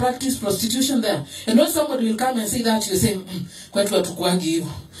campers practice prostitution there. And when somebody will come and say that, you say, kwetu hatukuangi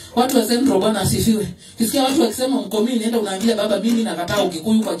hivyo. Watu wa Zendro Bwana asifiwe. Kisikia watu wakisema mkomini, nenda unaambia baba, mimi nakataa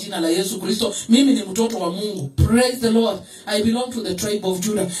Ukikuyu kwa jina la Yesu Kristo. Mimi ni mtoto wa Mungu. Praise the Lord. I belong to the tribe of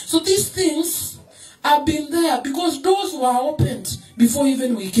Judah. So these things have been there because doors were opened before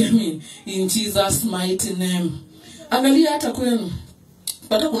even we came in Jesus' mighty name. Angalia hata kwenu.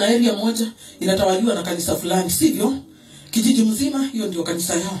 Pata kuna area moja inatawaliwa na kanisa fulani, sivyo? Kijiji mzima hiyo ndio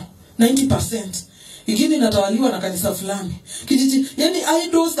kanisa yao. 90%. Ingine inatawaliwa na kanisa fulani. Kijiji, yani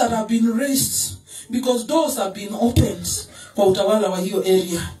idols that have been raised because doors have been opened kwa utawala wa hiyo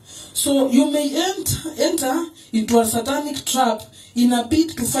area. So you may enter into a satanic trap in a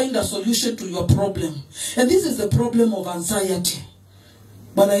bid to find a solution to your problem. And this is the problem of anxiety.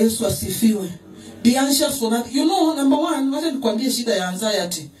 Bwana Yesu asifiwe. Be anxious for that. You know, number one, wacha nikwambie shida ya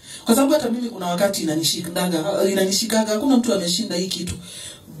anxiety. Kwa sababu hata mimi kuna wakati inanishikaga, hakuna mtu ameshinda hii kitu.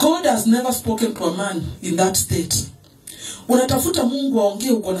 God has never spoken to a man in that state. Unatafuta Mungu aongee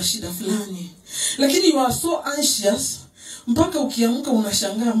uko na shida fulani. Lakini you are so anxious, mpaka ukiamka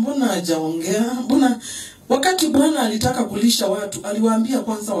unashangaa mbona hajaongea? Mbona Wakati Bwana alitaka kulisha watu, aliwaambia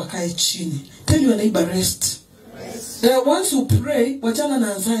kwanza wakae chini. Tell your neighbor rest. Once you pray, wachana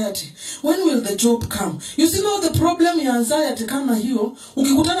na anxiety. When will the job come? You see now the problem ya anxiety kama hiyo,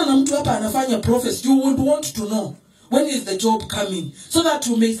 ukikutana na mtu hapa anafanya prophecy, you would want to know when is the job coming, so that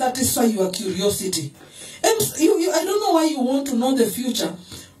you may satisfy your curiosity. And I don't know why you want to know the future,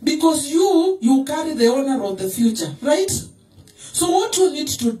 because you carry the honor of the future, right? So what you need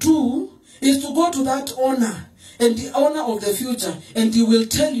to do is to go to that honor and the honor of the future, and he will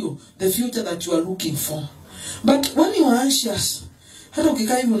tell you the future that you are looking for. But when you are anxious, hata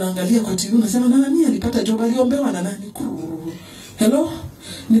ukikaa hivi unaangalia kwa TV unasema nani alipata job, aliombewa na nani? Hello?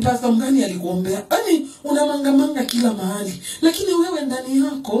 Ni pastor mgani alikuombea? Yaani unamangamanga kila mahali. Lakini wewe ndani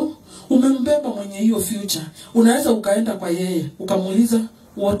yako umembeba mwenye hiyo future. Unaweza ukaenda kwa yeye, ukamuuliza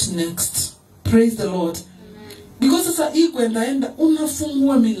what next? Praise the Lord. Because sasa hii kuendaenda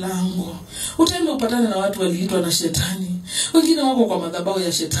unafungua milango. Utaenda upatane na watu waliitwa na shetani. Wengine wako kwa madhabahu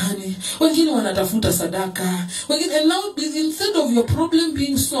ya shetani. Wengine wanatafuta sadaka. Wengine, and now instead of your problem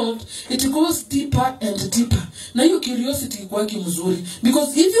being solved, it goes deeper and deeper. Na hiyo curiosity ikuwaki mzuri.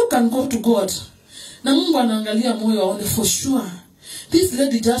 Because if you can go to God, na Mungu anaangalia moyo aone for sure, this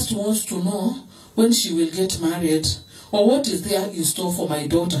lady just wants to know when she will get married, or what is there in store for my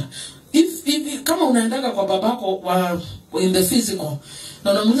daughter. If kama unaendaka kwa babako in the physical,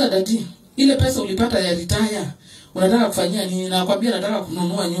 na unamuuliza dadi, ile pesa ulipata ya retire, unataka kufanyia nini? Na akwambia nataka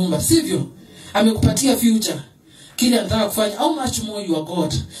kununua nyumba, sivyo? Amekupatia future. Kile anataka kufanya, how much more your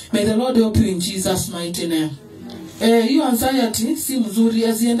God. May the Lord help you in Jesus mighty name. Hiyo anxiety si mzuri,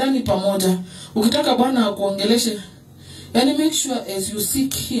 aziendani pamoja. Ukitaka Bwana akuongeleshe, yani make sure as you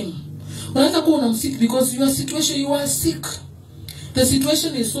seek him. Unaweza kuwa unamseek because your situation, you are sick. The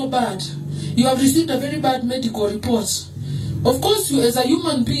situation is so bad. You have received a very bad medical report. Of course, you as a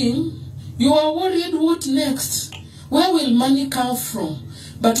human being, you are worried what next. Where will money come from?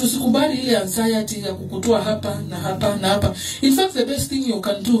 But usikubali ile anxiety ya kukutoa hapa na hapa na hapa. In fact, the best thing you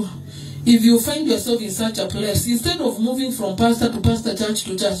can do, if you find yourself in such a place, instead of moving from pastor to pastor, church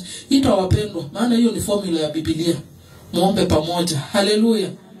to church, ita wapendwa. Maana hiyo ni formula ya Biblia. Muombe pamoja. Hallelujah.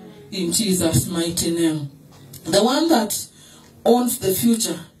 In Jesus' mighty name. The one that owns the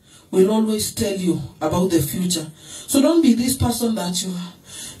future will always tell you about the future. So don't be this person that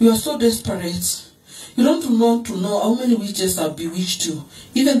you are so desperate. You don't want to know how many witches have bewitched you.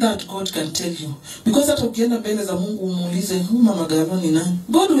 Even that God can tell you. Because hata ukienda mbele za Mungu umuulize, huyu mama gano ni nani?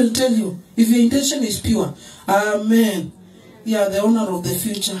 God will tell you if your intention is pure. Amen. Yeah, the honor of the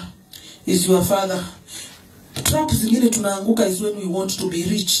future is your Father. Trap zingine tunaanguka is when we want to be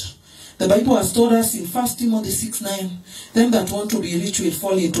rich. The Bible has told us in 1 Timothy 6:9, them that want to be rich will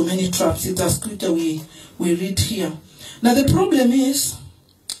fall into many traps. It's a scripture we read here. Now the problem is,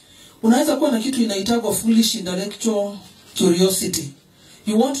 unaweza kuwa na kitu inaitagwa foolish intellectual curiosity.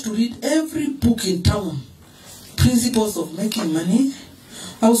 You want to read every book in town. Principles of making money,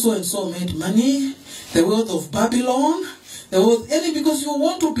 how so and so made money, the wealth of Babylon, the wealth, because you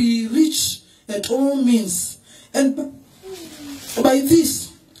want to be rich at all means. And by this,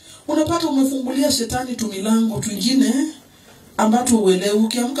 unapata umefungulia shetani tu milango twingine ambato uelewe.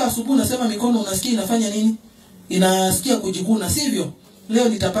 Ukiamka asubuhi unasema mikono unasikia inafanya nini? Inasikia kujikuna, sivyo? Leo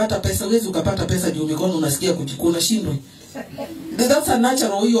nitapata pesa, wezi ukapata pesa juu mikono unasikia kujikuna, shindwe. That's a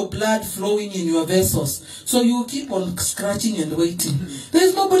natural way of blood flowing in your vessels. So you keep on scratching and waiting. There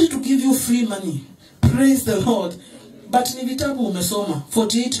is nobody to give you free money. Praise the Lord. But ni vitabu umesoma,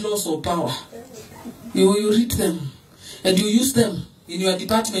 48 laws of power. You read them and you use them. In your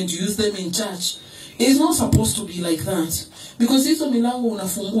department, you use them in church. It's not supposed to be like that. Because hizo milango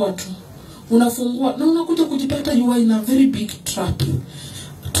unafungua tu. Unafungua. Na unakuja kujipata you are in a very big trap.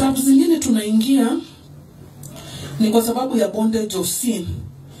 Trap zingine tunaingia ni kwa sababu ya bondage of sin.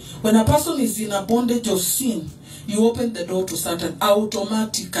 When a person is in a bondage of sin, you open the door to Satan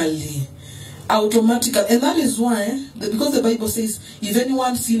automatically. Automatically. And that is why, because the Bible says, if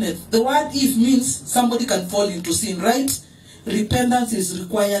anyone sinneth, the word if means somebody can fall into sin, right? Repentance is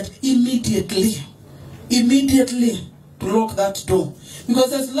required immediately. Immediately to lock that door.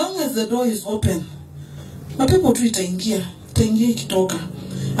 Because as long as the door is open, my people treat itaingia ikitoka.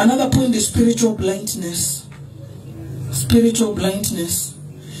 Another point is spiritual blindness. Spiritual blindness.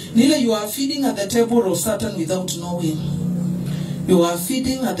 Nile, you are feeding at the table of Satan without knowing. You are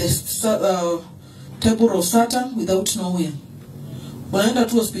feeding at the table of Satan without knowing. Unaenda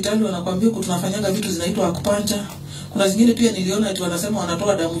tu hospitali wanakuambia tunafanyanga vitu zinaitwa akupancha. Kuna zingine pia niliona eti wanasema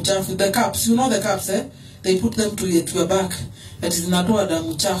wanatoa damu chafu. The cups, you know the cups, eh? They put them to your back. That is zinatoa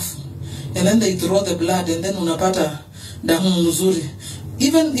damu chafu. And then they draw the blood and then unapata damu nzuri.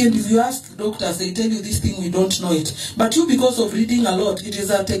 Even if you ask doctors, they tell you this thing, we don't know it. But you, because of reading a lot, it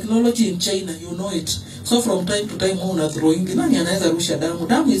is a technology in China, you know it. So from time to time,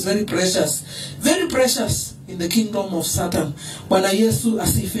 damu is very precious in the kingdom of Satan. Bwana Yesu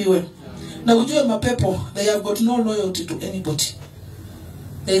asifiwe. Na ujue mapepo, they have got no loyalty to anybody.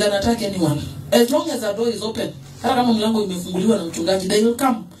 They can attack anyone. As long as the door is open, hata kama mlango imefunguliwa na mchungaji, they will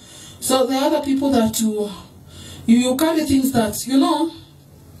come. So there are other people that you carry things that, you know,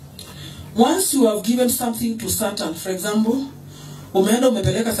 once you have given something to Satan, for example, umeenda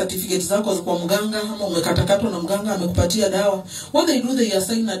umepeleka certificate zako kwa mganga, ama umekatakatwa na mganga amekupatia dawa, what they do, they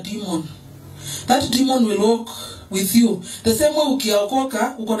assign a demon. That demon will walk with you. The same way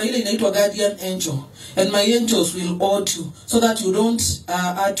ukiokoka, uko na ile inaitwa guardian angel, and my angels will hold you so that you don't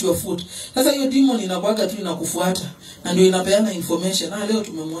hurt your foot. Sasa hiyo demon inakuaga tu inakufuata na ndio inapeana information. Leo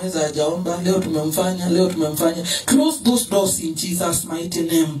tumemweza hajaomba, leo tumemfanya. Close those doors in Jesus mighty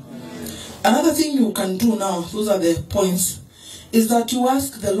name. Another thing you can do now, those are the points, is that you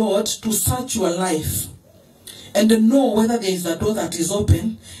ask the Lord to search your life and know whether there is a door that is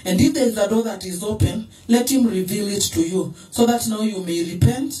open. And if there is a door that is open, let him reveal it to you, so that now you may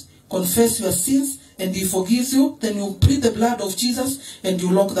repent, confess your sins, and he forgives you. Then you plead the blood of Jesus and you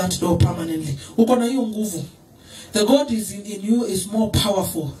lock that door permanently. Uko na hiyo nguvu. The God is in you is more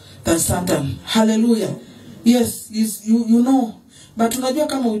powerful than Satan. Hallelujah. Yes, you know. But unajua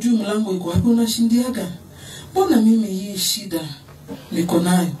kama ujui mlango iko wapi, unashindiaga. Mbona mimi hii shida niko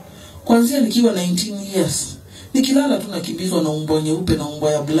nayo? Kuanzia nikiwa 19 years. Nikilala tu nakimbizwa na umbo nyeupe na umbo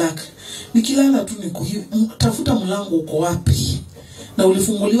ya black. Nikilala tu tafuta mlango uko wapi? Na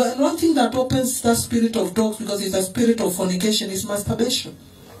ulifunguliwa. And one thing that opens that spirit of dogs, because it's a spirit of fornication, is masturbation.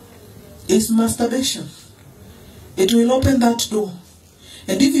 It's masturbation. It will open that door.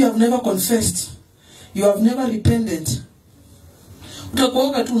 And if you have never confessed, you have never repented,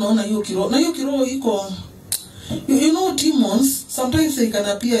 utakuoga tu unaona hiyo kiroho. Na hiyo kiroho iko, you know, demons sometimes they can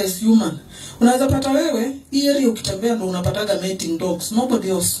appear as human. Unaweza pata wewe hii area ukitembea ndo unapataga mating dogs, nobody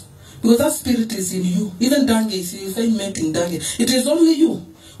else, because that spirit is in you. Even donkeys, you find mating donkey, it is only you.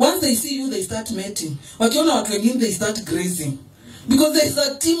 Once they see you, they start mating. Wakiona watu wengine, they start grazing, because there is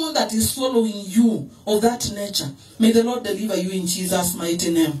a demon that is following you of that nature. May the Lord deliver you in Jesus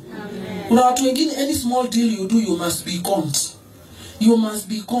mighty name. Amen. Kuna watu wengine, any small deal you do, you must be conned. You must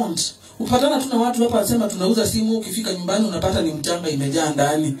be conned. Upatana tuna watu hapa wasema tunauza simu, ukifika nyumbani unapata ni mchanga imejaa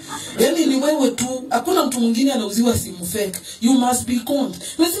ndani. Yaani ni wewe tu, hakuna mtu mwingine anauziwa simu fake. You must be conned.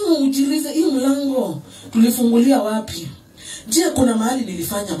 Lazima ujiulize, hii mlango tulifungulia wapi? Je, kuna mahali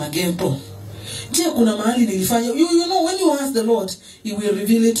nilifanya magendo? Je, kuna mahali nilifanya? You know, when you ask the Lord, he will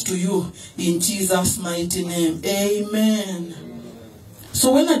reveal it to you in Jesus mighty name. Amen.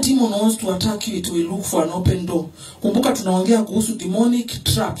 So when a demon wants to attack you, it will look for an open door. Kumbuka tunaongea kuhusu demonic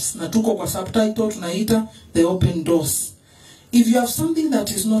traps, na tuko kwa subtitle tunaita the open doors. If you have something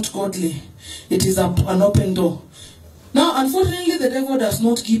that is not godly, it is an open door. Now, unfortunately, the devil does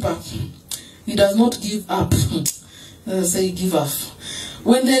not give up. He does not give up. Say give up.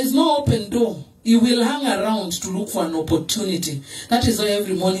 When there is no open door, you will hang around to look for an opportunity. That is why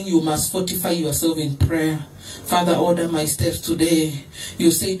every morning you must fortify yourself in prayer. Father, order my steps today.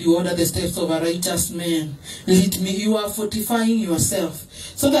 You said you order the steps of a righteous man. Lead me. You are fortifying yourself,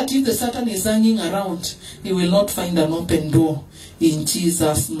 so that if the Satan is hanging around, he will not find an open door. In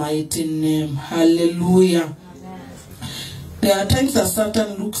Jesus' mighty name. Hallelujah. There are times that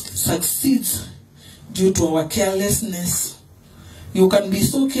Satan succeeds due to our carelessness. You can be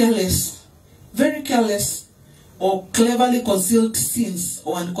so careless, very careless, or cleverly concealed sins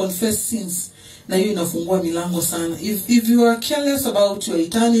or unconfessed sins. Na hiyo inafungua milango sana. If you are careless about your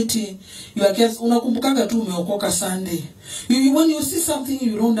eternity, you are careless, unakumbukanga tu umeokoka Sunday. When you see something,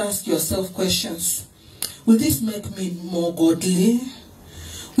 you don't ask yourself questions. Will this make me more godly?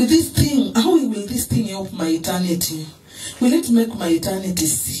 With this thing, how will this thing help my eternity? Will it make my eternity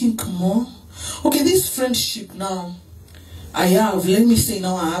sink more? Okay, this friendship now I have, let me say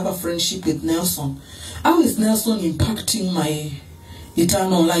now I have a friendship with Nelson. How is Nelson impacting my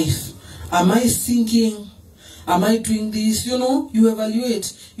eternal life? Am I sinking? Am I doing this? You know, you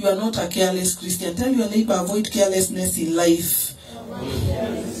evaluate. You are not a careless Christian. Tell your neighbor, avoid carelessness in life.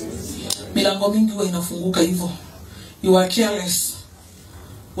 Milango mingi huwa inafunguka hivyo. You are careless.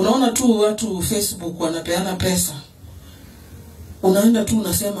 Unaona tu watu Facebook wanapeana pesa. Unaenda tu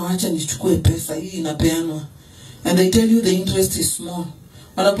unasema acha nichukue pesa hii inapeanwa. And they tell you the interest is small.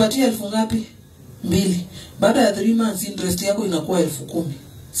 Wanakupatia 1000 ngapi? 2. Baada ya 3 months interest yako inakuwa 10,000.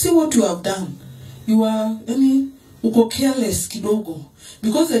 See what you have done. You are uko careless kidogo.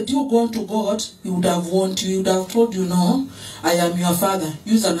 Because had you gone to God, he would have warned you. He would have told you, no, I am your father.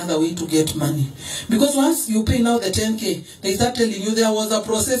 Use another way to get money. Because once you pay now the 10K, they start telling you there was a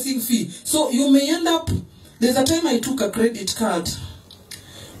processing fee. So you may end up, there's a time I took a credit card.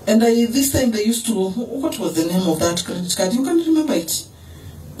 And this time they used to, what was the name of that credit card? You can't remember it.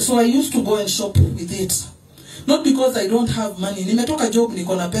 So I used to go and shop with it. Not because I don't have money. Nimetoka job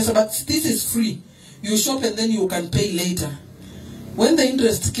niko na pesa, but this is free. You shop and then you can pay later. When the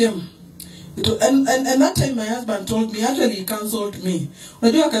interest came, and that time my husband told me, actually he cancelled me.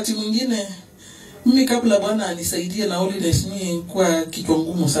 Unajua wakati mwingine mimi kabla Bwana anisaidie na holidays mimi kwa kichwa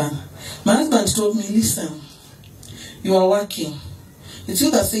ngumu sana. My husband told me, listen, you are working. It's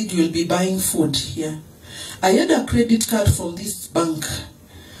you that said you will be buying food here. I had a credit card from this bank.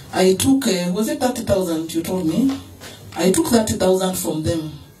 I took, was it 30,000 you told me? I took 30,000 from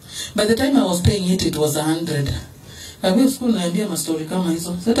them. By the time I was paying it, it was 100. I went to school and I story kama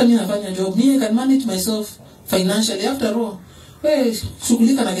hizo. Sasa mimi nafanya job. Mimi can manage myself financially. After all,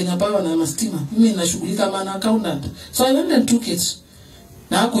 shughulika na Kenya Power na mastima. Mimi nashughulika man accountant. So I went and took it.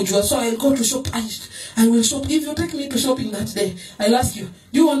 Na hakujua. So I'll go to shop. I will shop. If you take me to shopping that day, I'll ask you,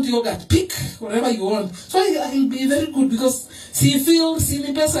 do you want yogurt? Pick whatever you want. So I'll be very good because see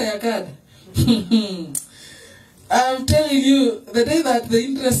me pesa ya card. I'm telling you, the day that the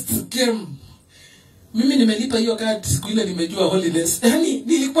interest came, mimi nimelipa hiyo card siku ile nimejua holidays. Yani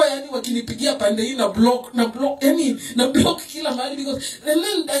nilikuwa wakinipigia pande hii na block kila mahali because and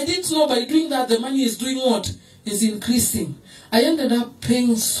then I didn't know by doing that the money is doing what? Is increasing. I ended up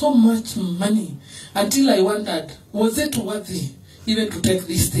paying so much money until I wondered, was it worthy even to take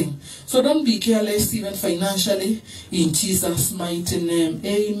this thing? So don't be careless even financially in Jesus' mighty name.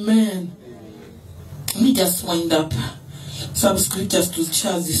 Amen. Let me just wind up some scriptures to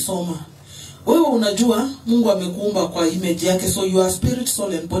share this summer. Wewe unajua Mungu amekuumba kwa image yake, so you are spirit,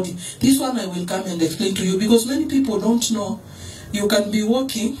 soul and body. This one I will come and explain to you because many people don't know. You can be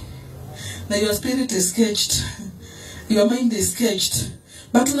walking, now your spirit is caged, your mind is caged.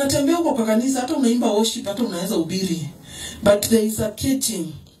 But unatembea huko kwa kanisa, hata unaimba worship, hata unaweza ubiri. But there is a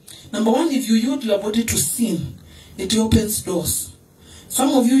caging. Number one, if you use your body to sin, it opens doors.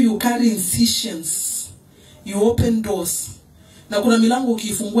 Some of you carry incisions. You open doors. Na kuna milango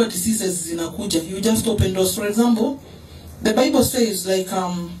ukifungua diseases zinakuja. You just open doors. For example, the Bible says like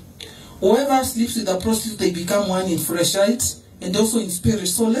whoever sleeps with a prostitute, they become one in flesh, right? And also in spirit.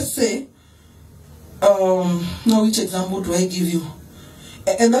 So let's say now which example do I give you?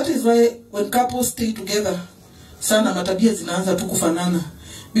 And that is why when couples stay together, sana matabia zinaanza tu kufanana.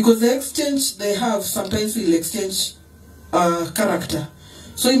 Because the exchange they have sometimes will exchange character.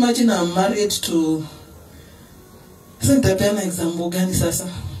 So imagine I'm married to, isn't that an example gani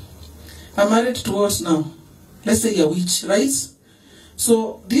sasa? I'm married to what now? Let's say a witch, right?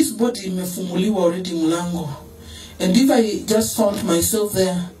 So this body imefumuliwa already mlango. And if I just found myself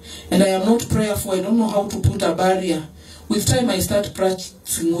there and I am not prayerful, I don't know how to put a barrier. With time I start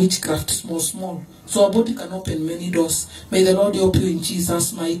practicing witchcraft small. So our body can open many doors. May the Lord help you in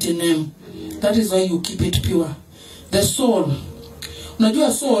Jesus' mighty name. That is why you keep it pure. The soul.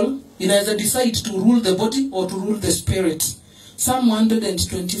 Unajua soul inaweza decide to rule the body or to rule the spirit. Psalm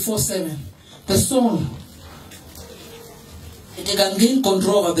 124:7. The soul, it can gain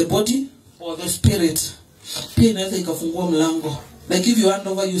control over the body or the spirit. Pia inaweza ikafungua mlango. Like if you hand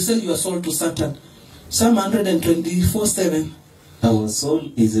over, you sell your soul to Satan. Psalm 124:7. Our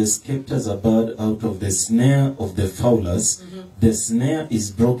soul is escaped as a bird out of the snare of the fowlers. The snare is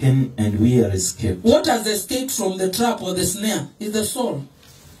broken and we are escaped. What has escaped from the trap or the snare is the soul.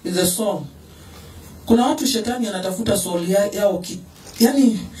 Is the soul. Kuna watu shetani anatafuta soul yao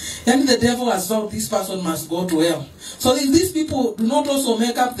yani the devil has vowed this person must go to hell. So if these people do not also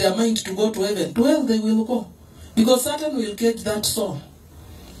make up their mind to go to heaven, to hell they will go. Because Satan will catch that soul.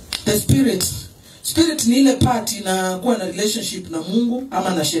 The spirit ni ile part inakuwa na relationship na Mungu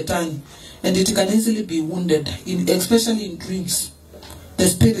ama na shetani, and it can easily be wounded, especially in dreams. The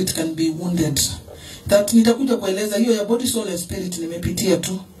spirit can be wounded. That nitakuja kueleza hiyo ya body, soul and spirit nimepitia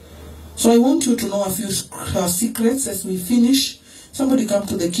tu. So I want you to know a few secrets as we finish. Somebody come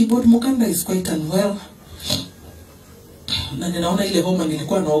to the keyboard. Mukanda is quite unwell. Na ninaona ile homa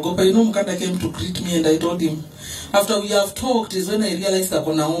nilikuwa naogopa. You know, Mukanda came to greet me and I told him, after we have talked is when I realized that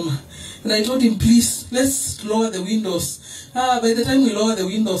kuna homa. And I told him, please, let's lower the windows. By the time we lower the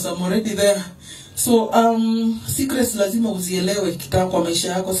windows, I'm already there. So, secrets lazima uzielewe kitaka kwa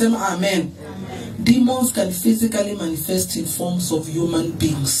maisha yako. Sema amen. Amen. Demons can physically manifest in forms of human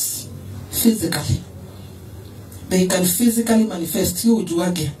beings. Physically. They can physically manifest. Hiyo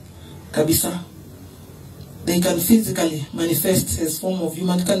ujuage kabisa. they can physically manifest as form of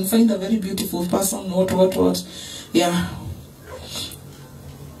human. You can find a very beautiful person, what. Yeah.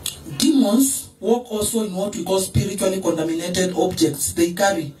 Demons walk also in what we call spiritually contaminated objects. They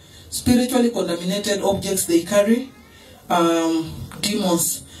carry spiritually contaminated objects. They carry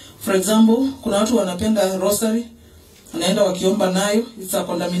demons. For example, kuna watu wanapenda rosary, wanaenda wakiomba nayo. It's a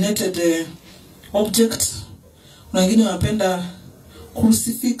contaminated object. Kuna wengine wanapenda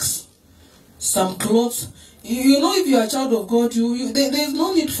crucifix, some clothes. You know, if you are a child of God, there is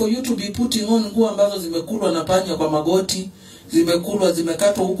no need for you to be putting on nguo ambazo zimekulwa na panya kwa magoti, zimekulwa,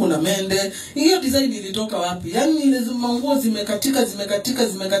 zimekatwa huku na mende. Hiyo design ilitoka wapi? Yaani ile nguo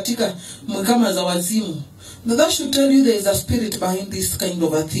zimekatika kama za wazimu. That should tell you there is a spirit behind this kind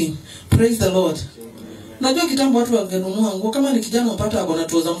of a thing. Praise the Lord. Najua kitambo watu wangenunua nguo kama ni kijana upata akona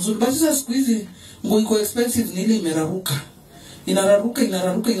trouser mzuri, basi sasa siku hizi nguo iko expensive, ni ile imeraruka.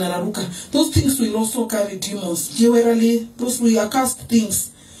 Inararuka. Those things will also carry demons. Generally, those will accursed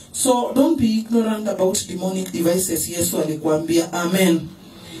things. So don't be ignorant about demonic devices. Yesu alikuambia. Amen.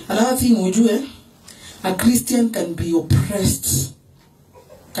 Another thing ujue, a Christian can be oppressed.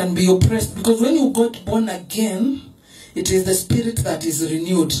 Because when you got born again, it is the spirit that is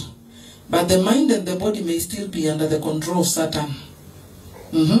renewed. But the mind and the body may still be under the control of Satan.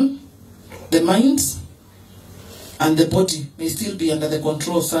 The mind and the body may still be under the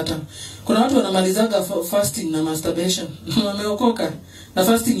control of Satan. Kuna watu wanamalizaga fasting na masturbation. Wameokoka. Na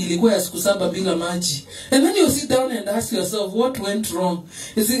fasting ilikuwa ya siku 7 bila maji. And then you sit down and ask yourself, what went wrong?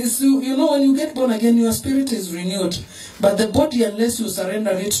 You know, when you get born again, your spirit is renewed. But the body, unless you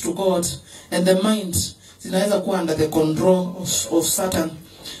surrender it to God, and the mind, zinaweza kuwa under the control of Satan.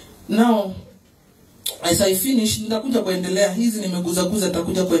 Now, as I finish, nitakuja kuendelea. Hizi nimeguza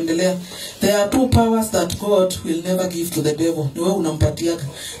nitakuja kuendelea. There are 2 powers that God will never give to the devil. Ni wewe unampatiaga.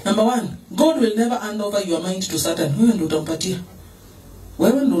 Number 1, God will never hand over your mind to Satan. Wewe ndio utampatia.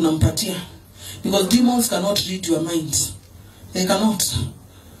 Wewe ndio unampatia. Because demons cannot read your mind. They cannot.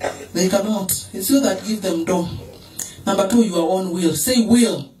 It's you that give them door. Number 2, your own will. Say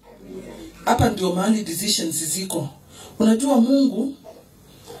will. Hapa ndio mahali decisions ziko. Unajua Mungu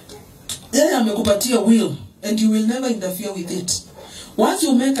yeye amekupatia will, and you will never interfere with it. Once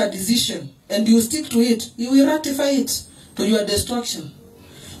you make a decision and you stick to it, you will ratify it to your destruction.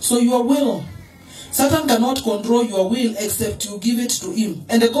 So your will, Satan cannot control your will except you give it to him.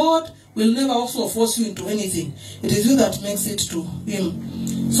 And God will never also force you into anything. It is you that makes it to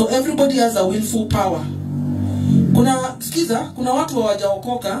him. So everybody has a willful power. Kuna watu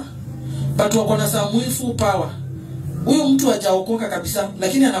hawajaokoka but wako na some willful power. Huyo mtu hajaokoka kabisa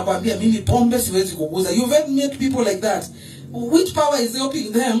lakini anakuambia mimi pombe siwezi kuguza. You've met people like that. Which power is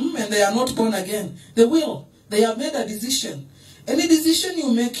helping them and they are not born again? The will. They have made a decision. Any decision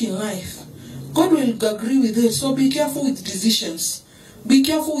you make in life, God will agree with it. So be careful with decisions. Be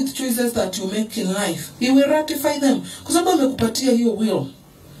careful with choices that you make in life. He will ratify them. Kwa sababu amekupatia hiyo will.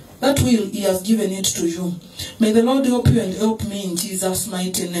 That will, he has given it to you. May the Lord help you and help me in Jesus'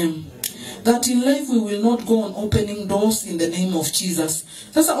 mighty name. That in life we will not go on opening doors in the name of Jesus.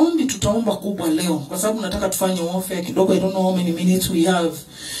 Sasa ombi tutaomba kubwa leo. Kwa sababu nataka tufanye warfare kidogo. I don't know how many minutes we have.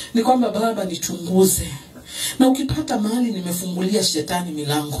 Ni kwamba Baba nichunguze. Na ukipata mahali nimefungulia shetani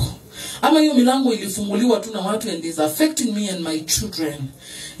milango. Ama hiyo milango ilifunguliwa tu na watu and is affecting me and my children.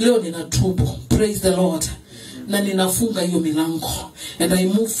 Leo ninatubu. Praise the Lord. Na ninafunga hiyo milango. And I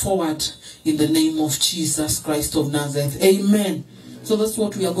move forward in the name of Jesus Christ of Nazareth. Amen. So that's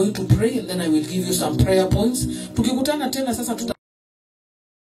what we are going to pray, and then I will give you some prayer points. Tukikutana tena sasa